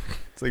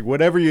 it's like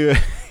whatever you,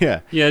 yeah.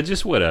 Yeah,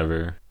 just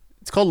whatever.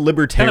 It's called Kind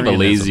libertarianism. of a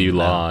lazy now.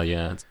 law.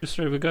 Yeah. It's just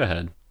sort of a go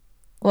ahead.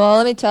 Well,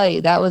 let me tell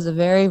you, that was a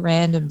very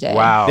random day.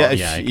 wow. Yeah,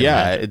 Yeah, I can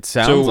yeah, imagine. it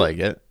sounds So- like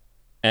it.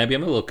 Abby,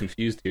 I'm a little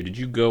confused here. Did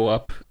you go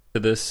up to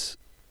this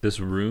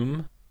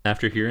room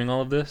after hearing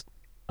all of this?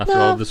 After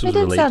all of this was it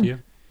didn't relayed sound, to you?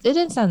 It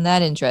didn't sound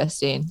that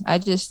interesting.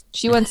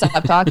 she wouldn't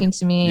stop talking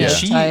to me. Yeah. I Did was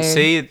she tired.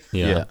 say?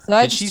 Yeah. So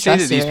I Did just she say that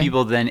trusted these her.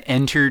 people then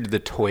entered the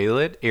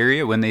toilet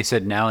area when they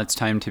said now it's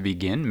time to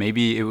begin?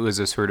 Maybe it was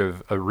a sort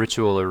of a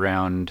ritual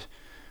around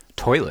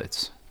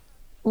toilets.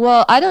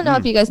 Well, I don't know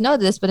if you guys know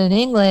this, but in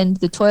England,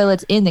 the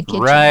toilet's in the kitchen.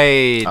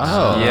 Right.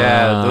 Oh.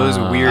 Yeah, those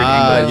weird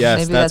English. yes,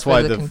 Maybe that's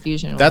where why the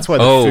confusion. that's was.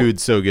 why the Oh.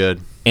 food's so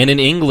good. And in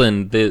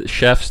England, the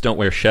chefs don't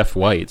wear chef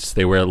whites.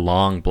 They wear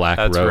long black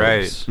That's robes.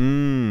 right.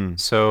 Mm.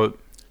 So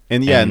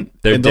And yeah, And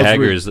their and those were-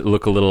 daggers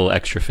look a little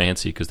extra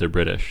fancy because they're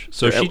British.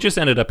 So They're- she just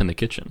ended up in the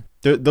kitchen.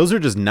 those are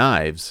just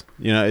knives.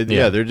 Yeah,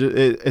 Yeah. they're just,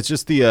 it's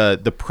just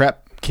the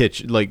prep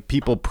kitchen, like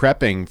people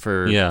prepping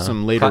for Yeah.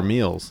 some later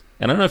meals.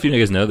 And I don't know if you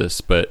guys know this,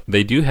 but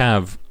they do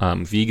have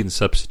vegan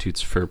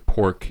substitutes for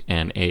pork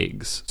and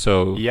eggs.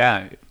 So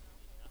yeah,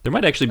 there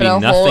might actually be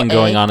But a whole nothing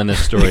going egg? on in this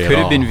story at could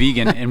all. have been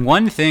vegan. And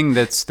one thing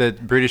that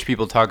British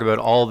people talk about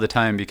all the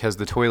time, because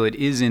the toilet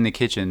is in the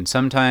kitchen,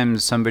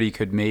 sometimes somebody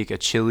could make a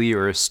chili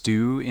or a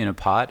stew in a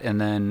pot,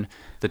 and then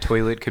the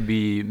toilet could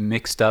be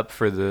mixed up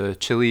for the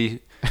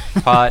chili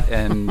pot,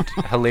 and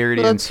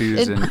hilarity Well,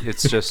 ensues, it- and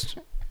it's just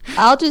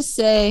I'll just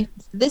say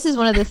this is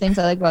one of the things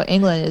I like about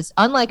England is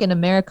unlike in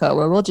America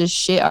where we'll just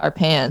shit our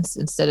pants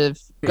instead of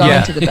going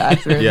Yeah. to the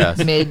bathroom Yes.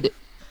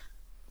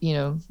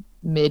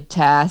 mid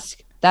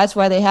task. That's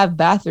why they have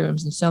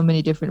bathrooms in so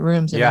many different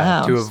rooms in the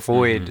house. to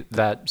avoid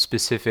that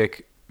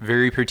specific,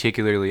 very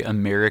particularly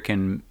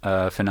American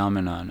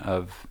phenomenon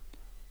of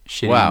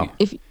shitting. Wow.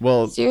 If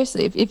Well,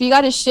 seriously, if you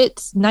got to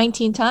shit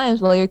 19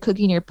 times while you're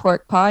cooking your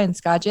pork pie and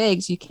Scotch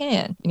eggs, you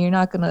can, and you're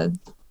not gonna.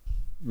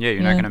 Yeah,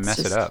 you're not Yeah, gonna it's mess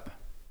it just- up.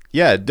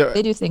 yeah,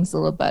 They do things a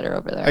little better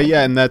over there.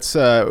 yeah, and that's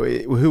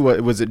who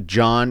was it?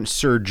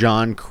 Sir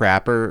John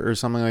Crapper or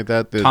something like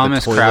that. The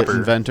Thomas toilet Crapper,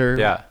 inventor.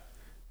 Yeah,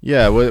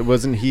 yeah.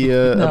 Wasn't he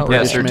a No. yeah.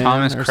 British Sir man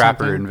Thomas or Crapper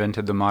something?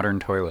 invented the modern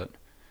toilet.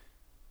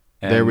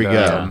 There we And,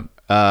 go.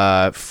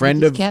 You Friend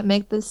just of can't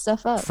make this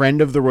stuff up.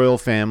 friend of the royal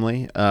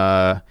family,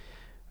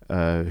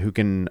 who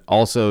can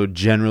also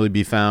generally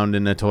be found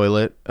in a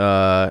toilet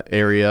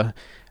area.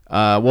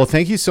 Well,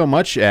 thank you so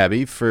much,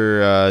 Abby,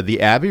 for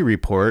the Abby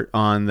report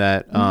on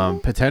that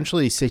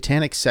potentially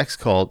satanic sex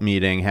cult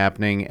meeting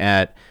happening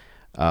at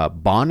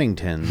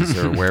Bonington's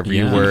or wherever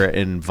you Yeah. were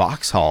in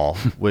Vauxhall,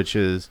 which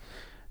is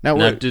now.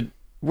 Now, did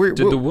we're,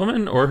 the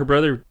woman or her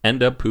brother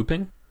end up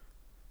pooping?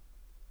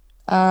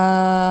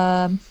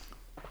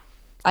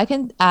 I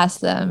can ask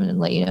them and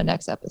let you know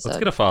next episode. Let's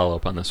get a follow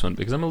up on this one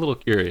because I'm a little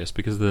curious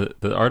because the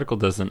article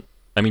doesn't.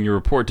 I mean, your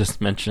report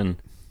doesn't mention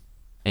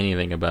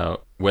anything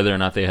about whether or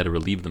not they had to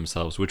relieve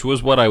themselves, which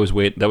was what I was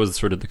that was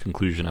sort of the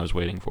conclusion I was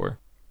waiting for.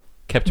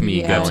 Kept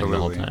me Yeah. going the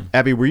whole Absolutely. time.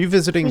 Abby, were you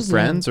visiting Presume.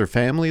 friends or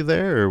family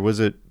there, or was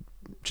it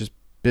just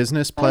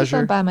business I was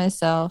pleasure? by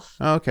myself.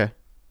 Oh, okay.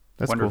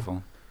 That's Wonderful.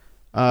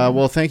 cool.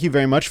 Well, thank you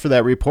very much for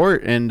that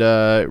report, and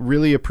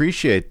really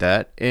appreciate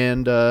that.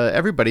 And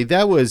everybody,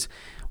 that was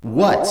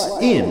What's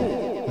in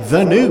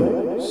the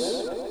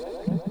News.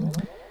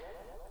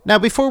 Now,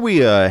 before we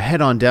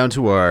head on down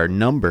to our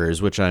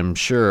numbers, which I'm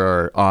sure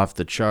are off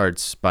the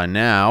charts by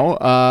now,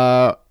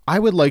 I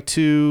would like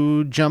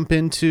to jump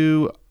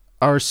into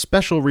our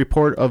special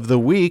report of the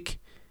week.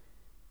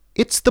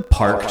 It's the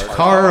Parked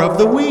Car of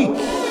the Week.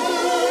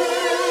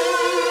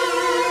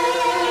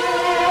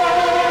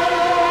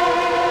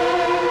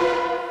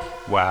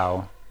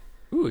 Wow.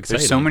 Ooh, exciting.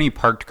 There's so many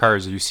parked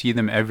cars. You see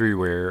them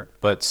everywhere,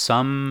 but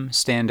some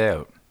stand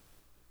out.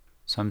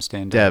 Some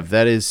stand out. Dev,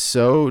 that is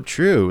so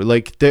true.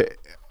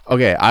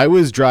 Okay, I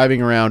was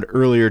driving around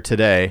earlier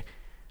today.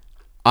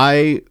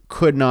 I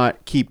could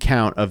not keep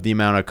count of the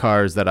amount of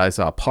cars that I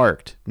saw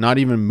parked, not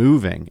even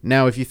moving.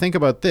 Now, if you think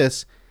about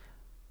this,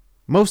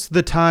 most of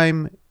the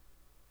time,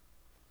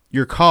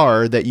 your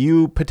car that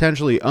you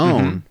potentially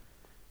own,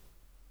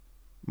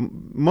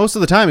 most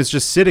of the time it's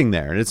just sitting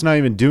there and it's not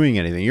even doing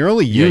anything. You're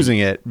only using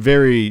it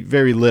very,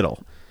 very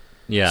little.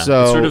 Yeah,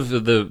 So- it's sort of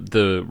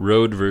the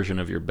road version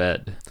of your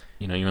bed.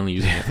 You know, you're only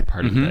using it for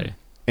part of the day.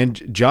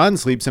 And John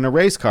sleeps in a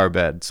race car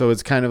bed, so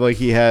it's kind of like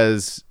he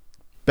has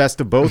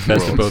best of both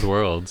Best worlds. of both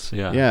worlds.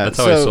 Yeah, Yeah, that's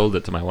how I so- sold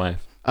it to my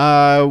wife.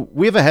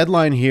 We have a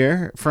headline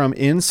here from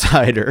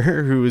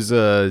Insider, who is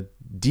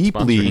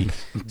deeply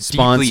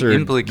sponsored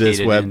implicated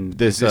this web. in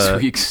This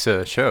week's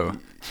show.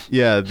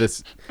 yeah.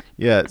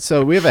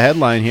 So we have a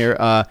headline here.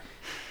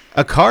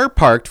 A car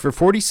parked for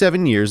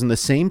 47 years in the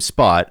same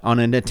spot on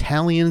an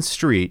Italian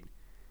street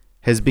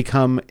has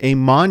become a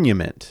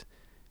monument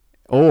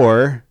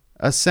or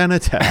a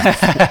cenotaph.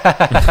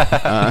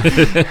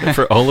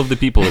 For all of the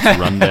people, it's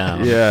run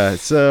down. Yeah.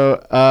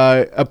 So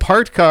a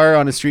parked car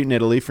on a street in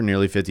Italy for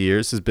nearly 50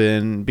 years has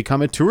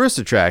become a tourist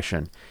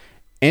attraction.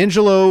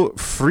 Angelo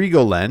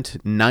Frigolent,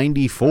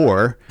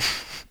 94,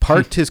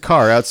 parked his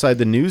car outside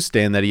the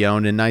newsstand that he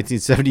owned in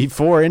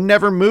 1974 and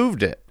never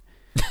moved it.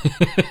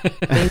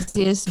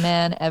 Busiest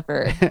man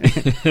ever.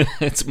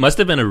 It must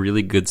have been a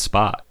really good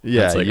spot.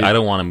 Yeah, It's like, you- I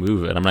don't want to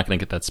move it. I'm not going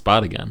to get that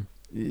spot again.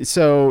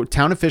 So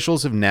town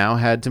officials have now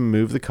had to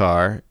move the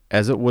car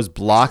as it was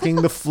blocking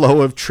the flow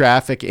of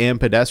traffic and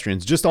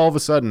pedestrians. Just all of a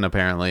sudden,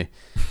 apparently.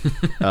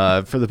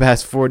 For the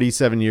past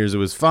 47 years, it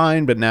was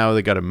fine, but now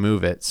they got to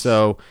move it.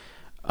 So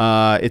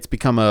it's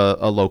become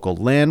a local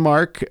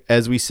landmark.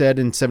 As we said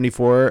in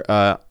 74,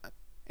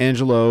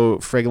 Angelo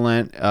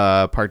Frigolent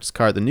parked his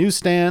car at the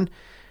newsstand.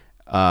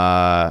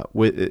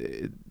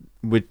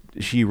 Which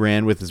she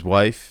ran with his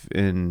wife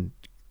in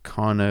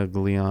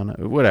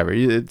Conegliano, whatever.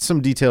 It's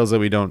some details that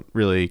we don't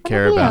really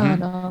care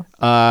about.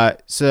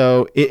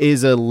 So it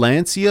is a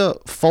Lancia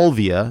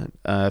Fulvia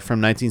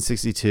from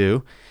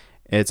 1962.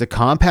 It's a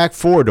compact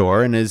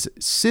four-door and has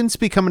since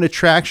become an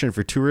attraction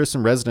for tourists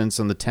and residents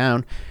in the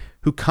town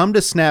who come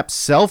to snap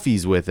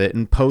selfies with it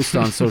and post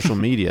on social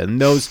media.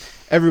 And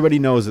everybody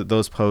knows that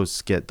those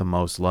posts get the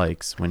most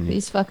likes when you,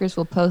 These fuckers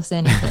will post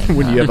anything.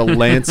 when you have a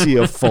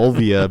Lancia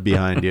Fulvia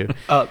behind you.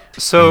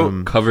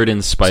 So Covered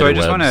in spider So I webs.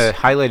 just want to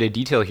highlight a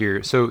detail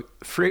here. So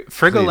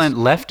Frigolent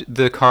left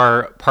the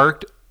car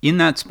parked in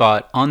that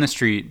spot on the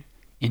street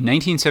in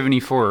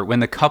 1974 when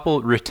the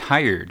couple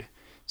retired.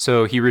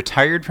 So he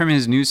retired from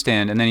his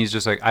newsstand and then he's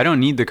just like, I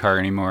don't need the car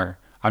anymore.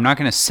 I'm not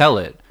going to sell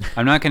it.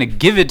 I'm not going to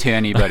give it to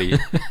anybody.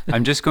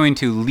 I'm just going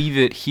to leave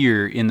it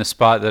here in the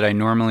spot that I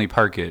normally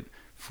park it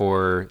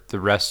for the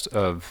rest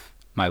of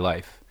my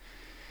life.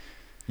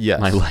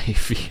 Yes. My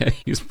life. Yeah,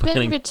 he's I've been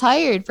planning.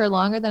 retired for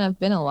longer than I've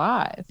been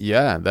alive.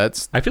 Yeah,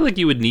 that's. I feel like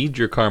you would need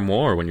your car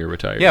more when you're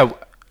retired. Yeah,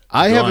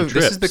 I Go have on a. trips.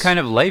 this is the kind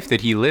of life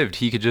that he lived.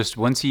 He could just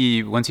once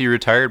he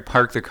retired,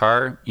 park the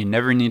car. You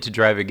never need to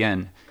drive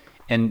again.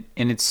 And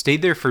it's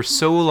stayed there for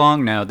so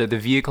long now that the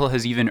vehicle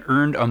has even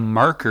earned a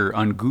marker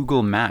on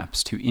Google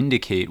Maps to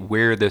indicate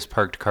where this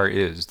parked car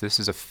is. This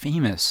is a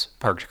famous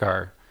parked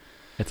car.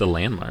 It's a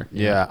landmark.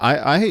 Yeah,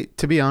 I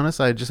to be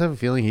honest, I just have a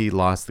feeling he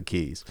lost the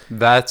keys.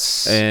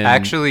 That's And-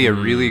 actually a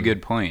really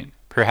good point.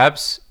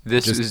 Perhaps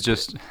this is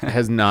just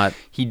Has not.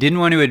 he didn't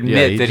want to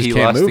admit he that just he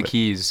can't lost move the it.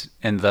 keys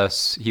and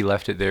thus he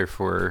left it there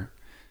for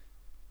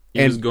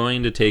He was And-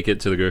 going to take it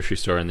to the grocery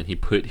store, and then he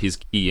put his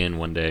key in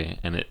one day,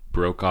 and it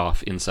broke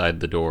off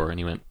inside the door, and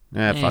he went,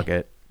 Fuck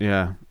it.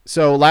 Yeah.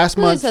 So last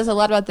Really month. says a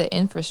lot about the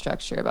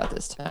infrastructure about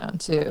this town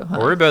too. Huh?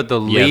 or about the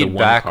yeah, the laid one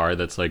back car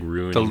that's like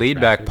ruining the laid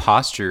back traffic.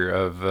 posture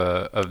of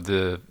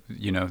the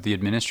the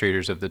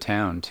administrators of the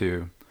town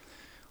to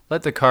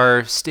let the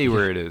car stay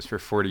where it is for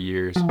 40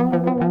 years.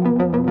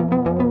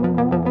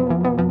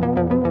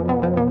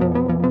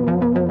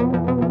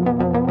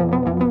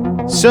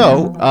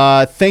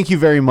 So, thank you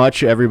very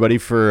much, everybody,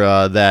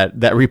 for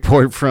that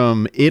report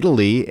from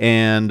Italy.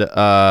 And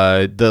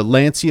the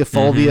Lancia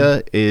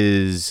Fulvia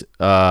is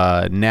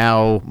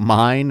now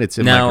mine. It's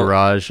in my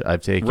garage.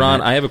 I've taken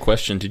Ron, it. I have a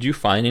question. Did you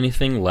find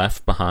anything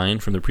left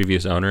behind from the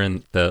previous owner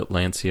in the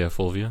Lancia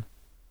Fulvia?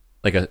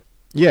 His Did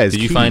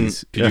you keys. find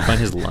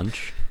his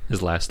lunch?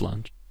 His last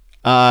lunch?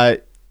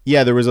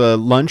 Yeah, there was a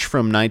lunch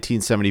from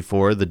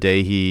 1974, the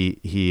day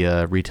he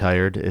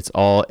retired. It's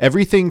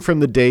everything from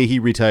the day he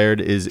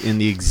retired is in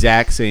the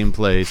exact same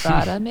place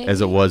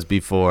as it was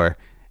before.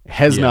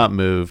 Has not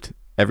moved.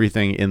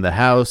 Everything in the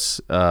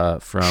house,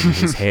 from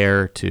his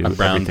hair to a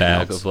brown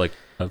bag else.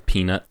 of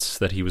peanuts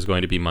that he was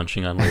going to be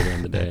munching on later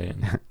in the day.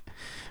 And,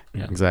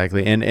 yeah.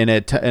 Exactly, and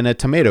a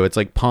tomato. It's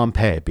like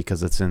Pompeii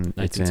because it's in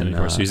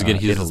 1974. So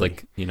he has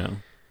like he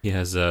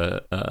has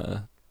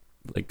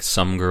like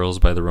Some Girls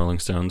by the Rolling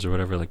Stones or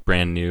whatever, like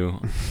brand new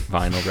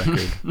vinyl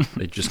record.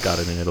 They just got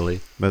it in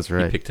Italy. That's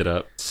right. He picked it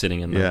up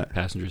sitting in the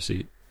passenger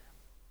seat.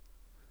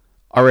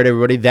 All right,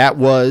 everybody, that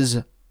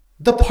was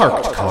the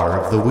parked car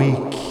of the week.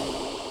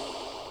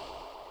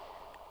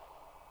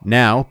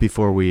 Now,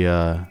 before we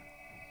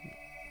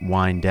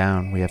wind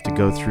down, we have to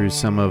go through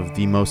some of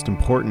the most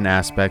important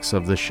aspects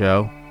of the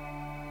show.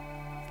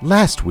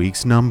 Last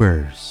week's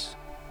numbers.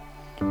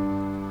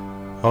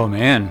 Oh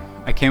man,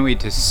 I can't wait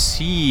to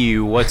see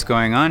what's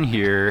going on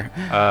here.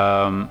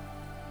 Wow.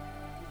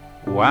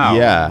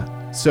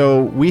 Yeah.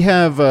 So we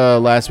have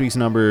last week's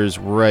numbers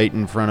right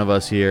in front of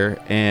us here,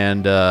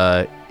 and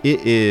it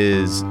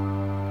is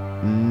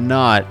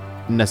not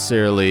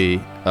necessarily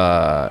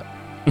the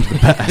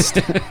best.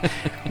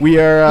 We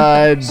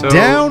are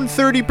down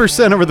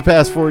 30% over the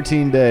past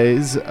 14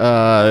 days.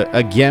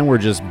 Again, we're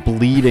just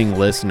bleeding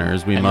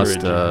listeners. We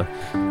must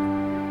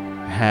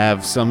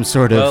have some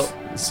sort of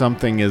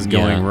something is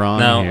going wrong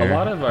now, here. a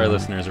lot of our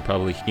listeners are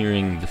probably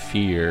hearing the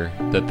fear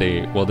that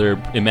they're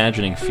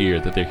imagining fear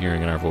that they're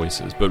hearing in our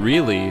voices. But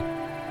really,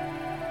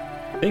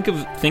 think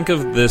of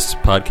this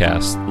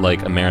podcast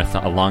like a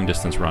marathon, a long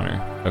distance runner,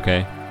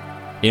 okay?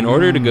 In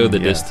order to go the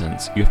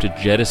distance, you have to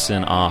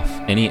jettison off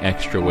any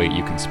extra weight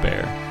you can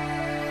spare.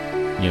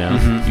 You know,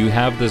 you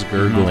have this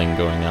gurgling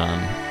going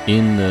on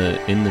in the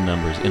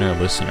numbers, in our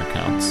listener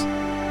counts.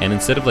 And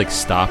instead of like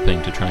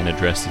stopping to try and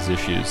address these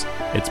issues,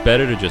 it's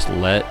better to just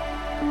let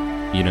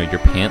your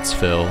pants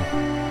fill.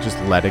 Just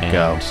let it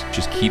go.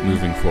 Just keep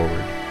moving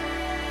forward.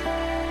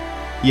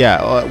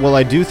 Yeah, well,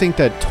 I do think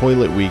that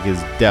Toilet Week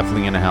is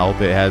definitely going to help.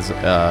 It has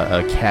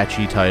a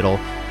catchy title.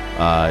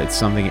 It's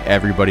something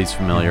everybody's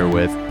familiar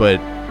with.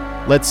 But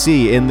let's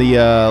see. In the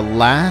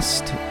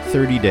last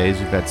 30 days,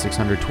 we've had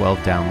 612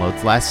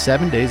 downloads. Last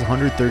 7 days,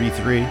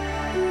 133.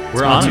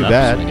 We're not on too an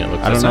bad. upswing, it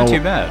looks I don't That's know. not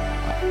too bad.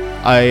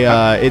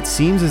 It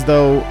seems as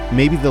though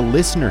maybe the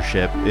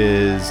listenership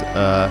is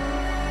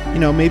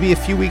maybe a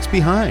few weeks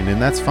behind,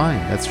 and that's fine.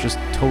 That's just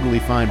totally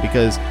fine,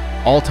 because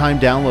all-time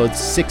downloads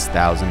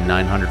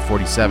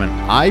 6,947.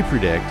 I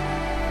predict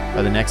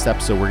by the next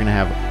episode we're going to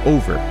have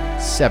over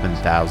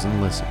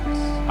 7,000 listeners.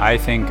 I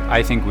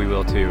think we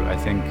will too. I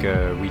think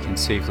we can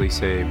safely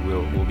say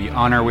we'll be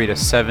on our way to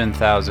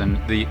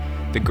 7,000.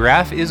 The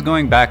graph is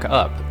going back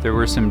up. There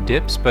were some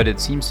dips, but it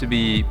seems to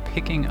be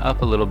picking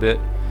up a little bit.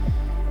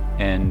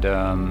 And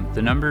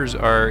the numbers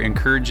are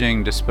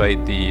encouraging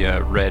despite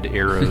the red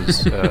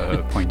arrows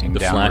pointing The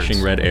downwards.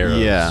 flashing red arrows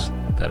Yeah.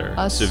 that are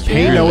Australia.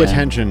 Pay no severely...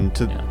 attention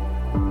to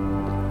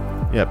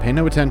pay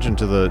no attention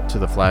to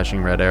the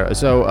flashing red arrow.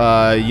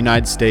 So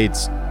United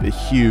States, a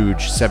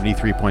huge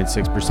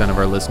 73.6% of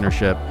our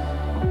listenership,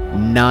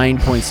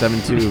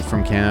 9.72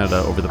 from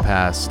Canada over the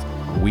past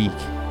week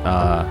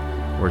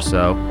or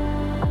so.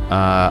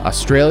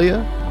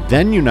 Australia,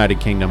 then United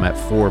Kingdom at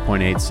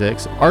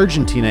 4.86,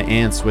 Argentina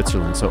and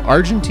Switzerland. So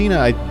Argentina,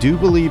 I do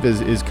believe,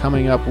 is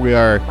coming up. We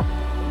are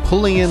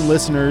pulling in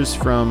listeners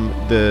from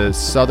the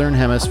southern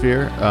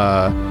hemisphere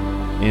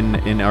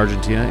in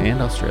Argentina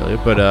and Australia,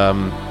 but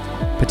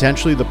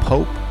potentially the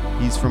Pope,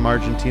 he's from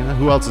Argentina.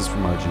 Who else is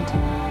from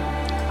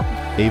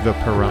Argentina? Eva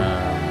Perón.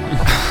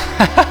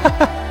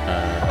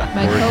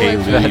 My Jorge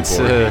coworker. Luis That's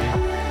Borges.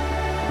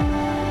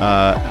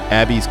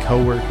 Abby's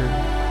coworker,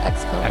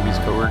 Ex-coworker. Abby's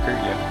coworker.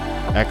 Yeah.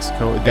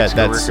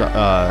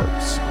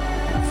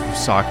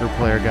 Soccer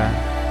player guy.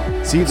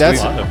 See,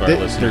 That's a lot of our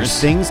listeners. there's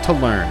things to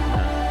learn.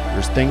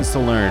 There's things to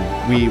learn.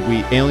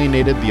 We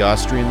alienated the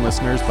Austrian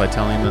listeners by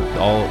telling them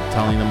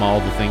all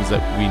the things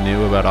that we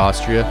knew about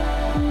Austria.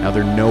 Now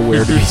they're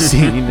nowhere to be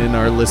seen in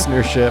our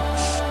listenership.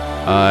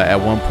 At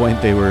one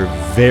point, they were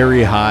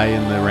very high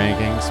in the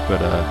rankings,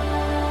 but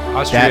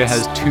Austria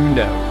has tuned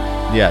out.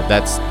 yeah,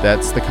 that's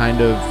the kind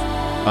of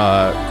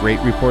great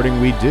reporting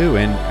we do,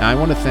 and I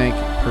want to thank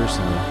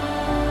personally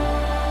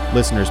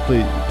listeners.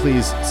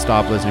 Please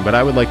stop listening, but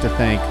I would like to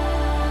thank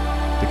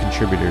the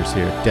contributors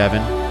here: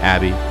 Devin,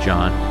 Abby,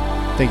 John.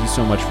 Thank you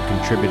so much for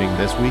contributing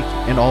this week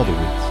and all the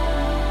weeks.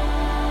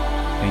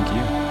 Thank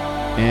you.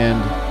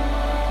 And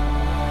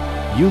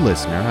you,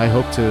 listener, I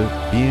hope to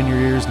be in your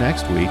ears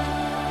next week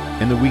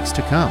and the weeks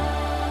to come.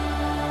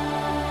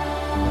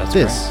 That's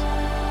This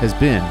has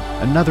been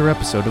another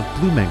episode of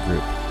Blue Men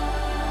Group.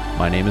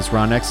 My name is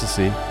Ron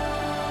Ecstasy.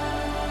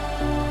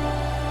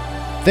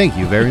 Thank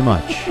you very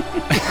much.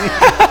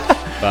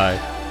 Bye.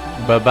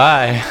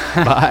 Bye-bye.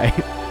 Bye.